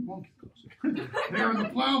get close. We won't get close. They are the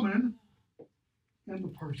plowman and the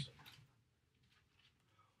parson.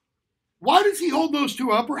 Why does he hold those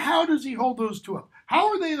two up, or how does he hold those two up? How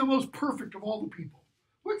are they the most perfect of all the people?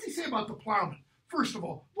 What does he say about the plowman? First of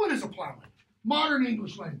all, what is a plowman? Modern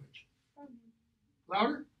English language.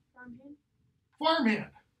 Louder? Farmhand.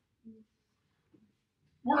 Farmhand.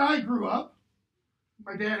 Where I grew up,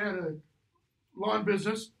 my dad had a lawn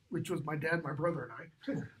business, which was my dad, my brother, and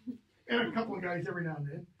I, and a couple of guys every now and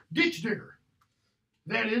then. Ditch digger.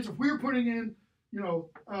 That is, if we were putting in,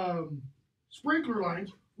 sprinkler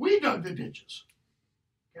lines, we dug the ditches.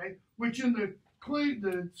 Okay, which in the clay,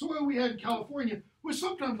 the soil we had in California was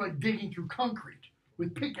sometimes like digging through concrete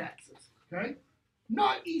with pickaxes. Okay,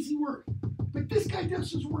 not easy work. But this guy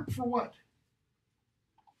does his work for what?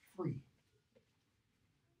 Free.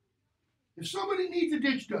 If somebody needs a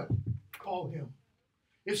ditch dug, call him.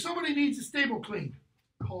 If somebody needs a stable cleaned,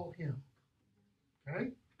 call him. Okay?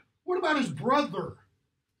 What about his brother?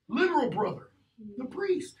 Literal brother. The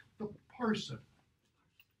priest. The parson.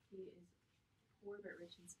 He is poor but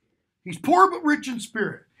rich in spirit. He's poor but rich in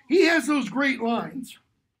spirit. He has those great lines.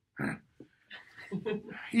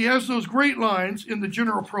 He has those great lines in the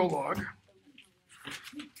general prologue.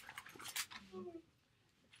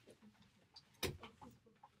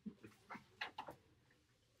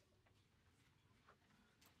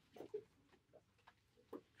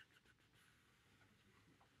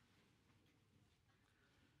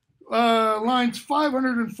 Lines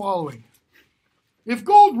 500 and following. If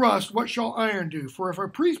gold rust, what shall iron do? For if a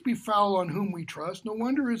priest be foul on whom we trust, no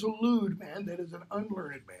wonder is a lewd man, that is an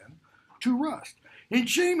unlearned man, to rust. And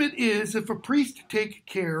shame it is if a priest take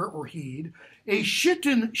care or heed, a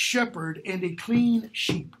shitten shepherd and a clean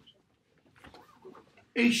sheep.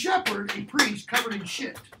 A shepherd, a priest covered in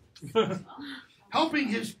shit, helping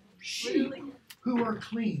his sheep who are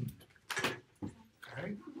clean.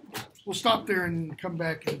 Okay. We'll stop there and come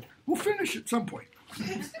back and we'll finish at some point.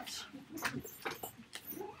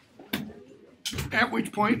 At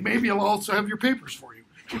which point, maybe I'll also have your papers for you.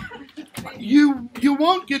 You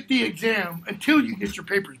won't get the exam until you get your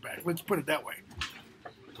papers back. Let's put it that way.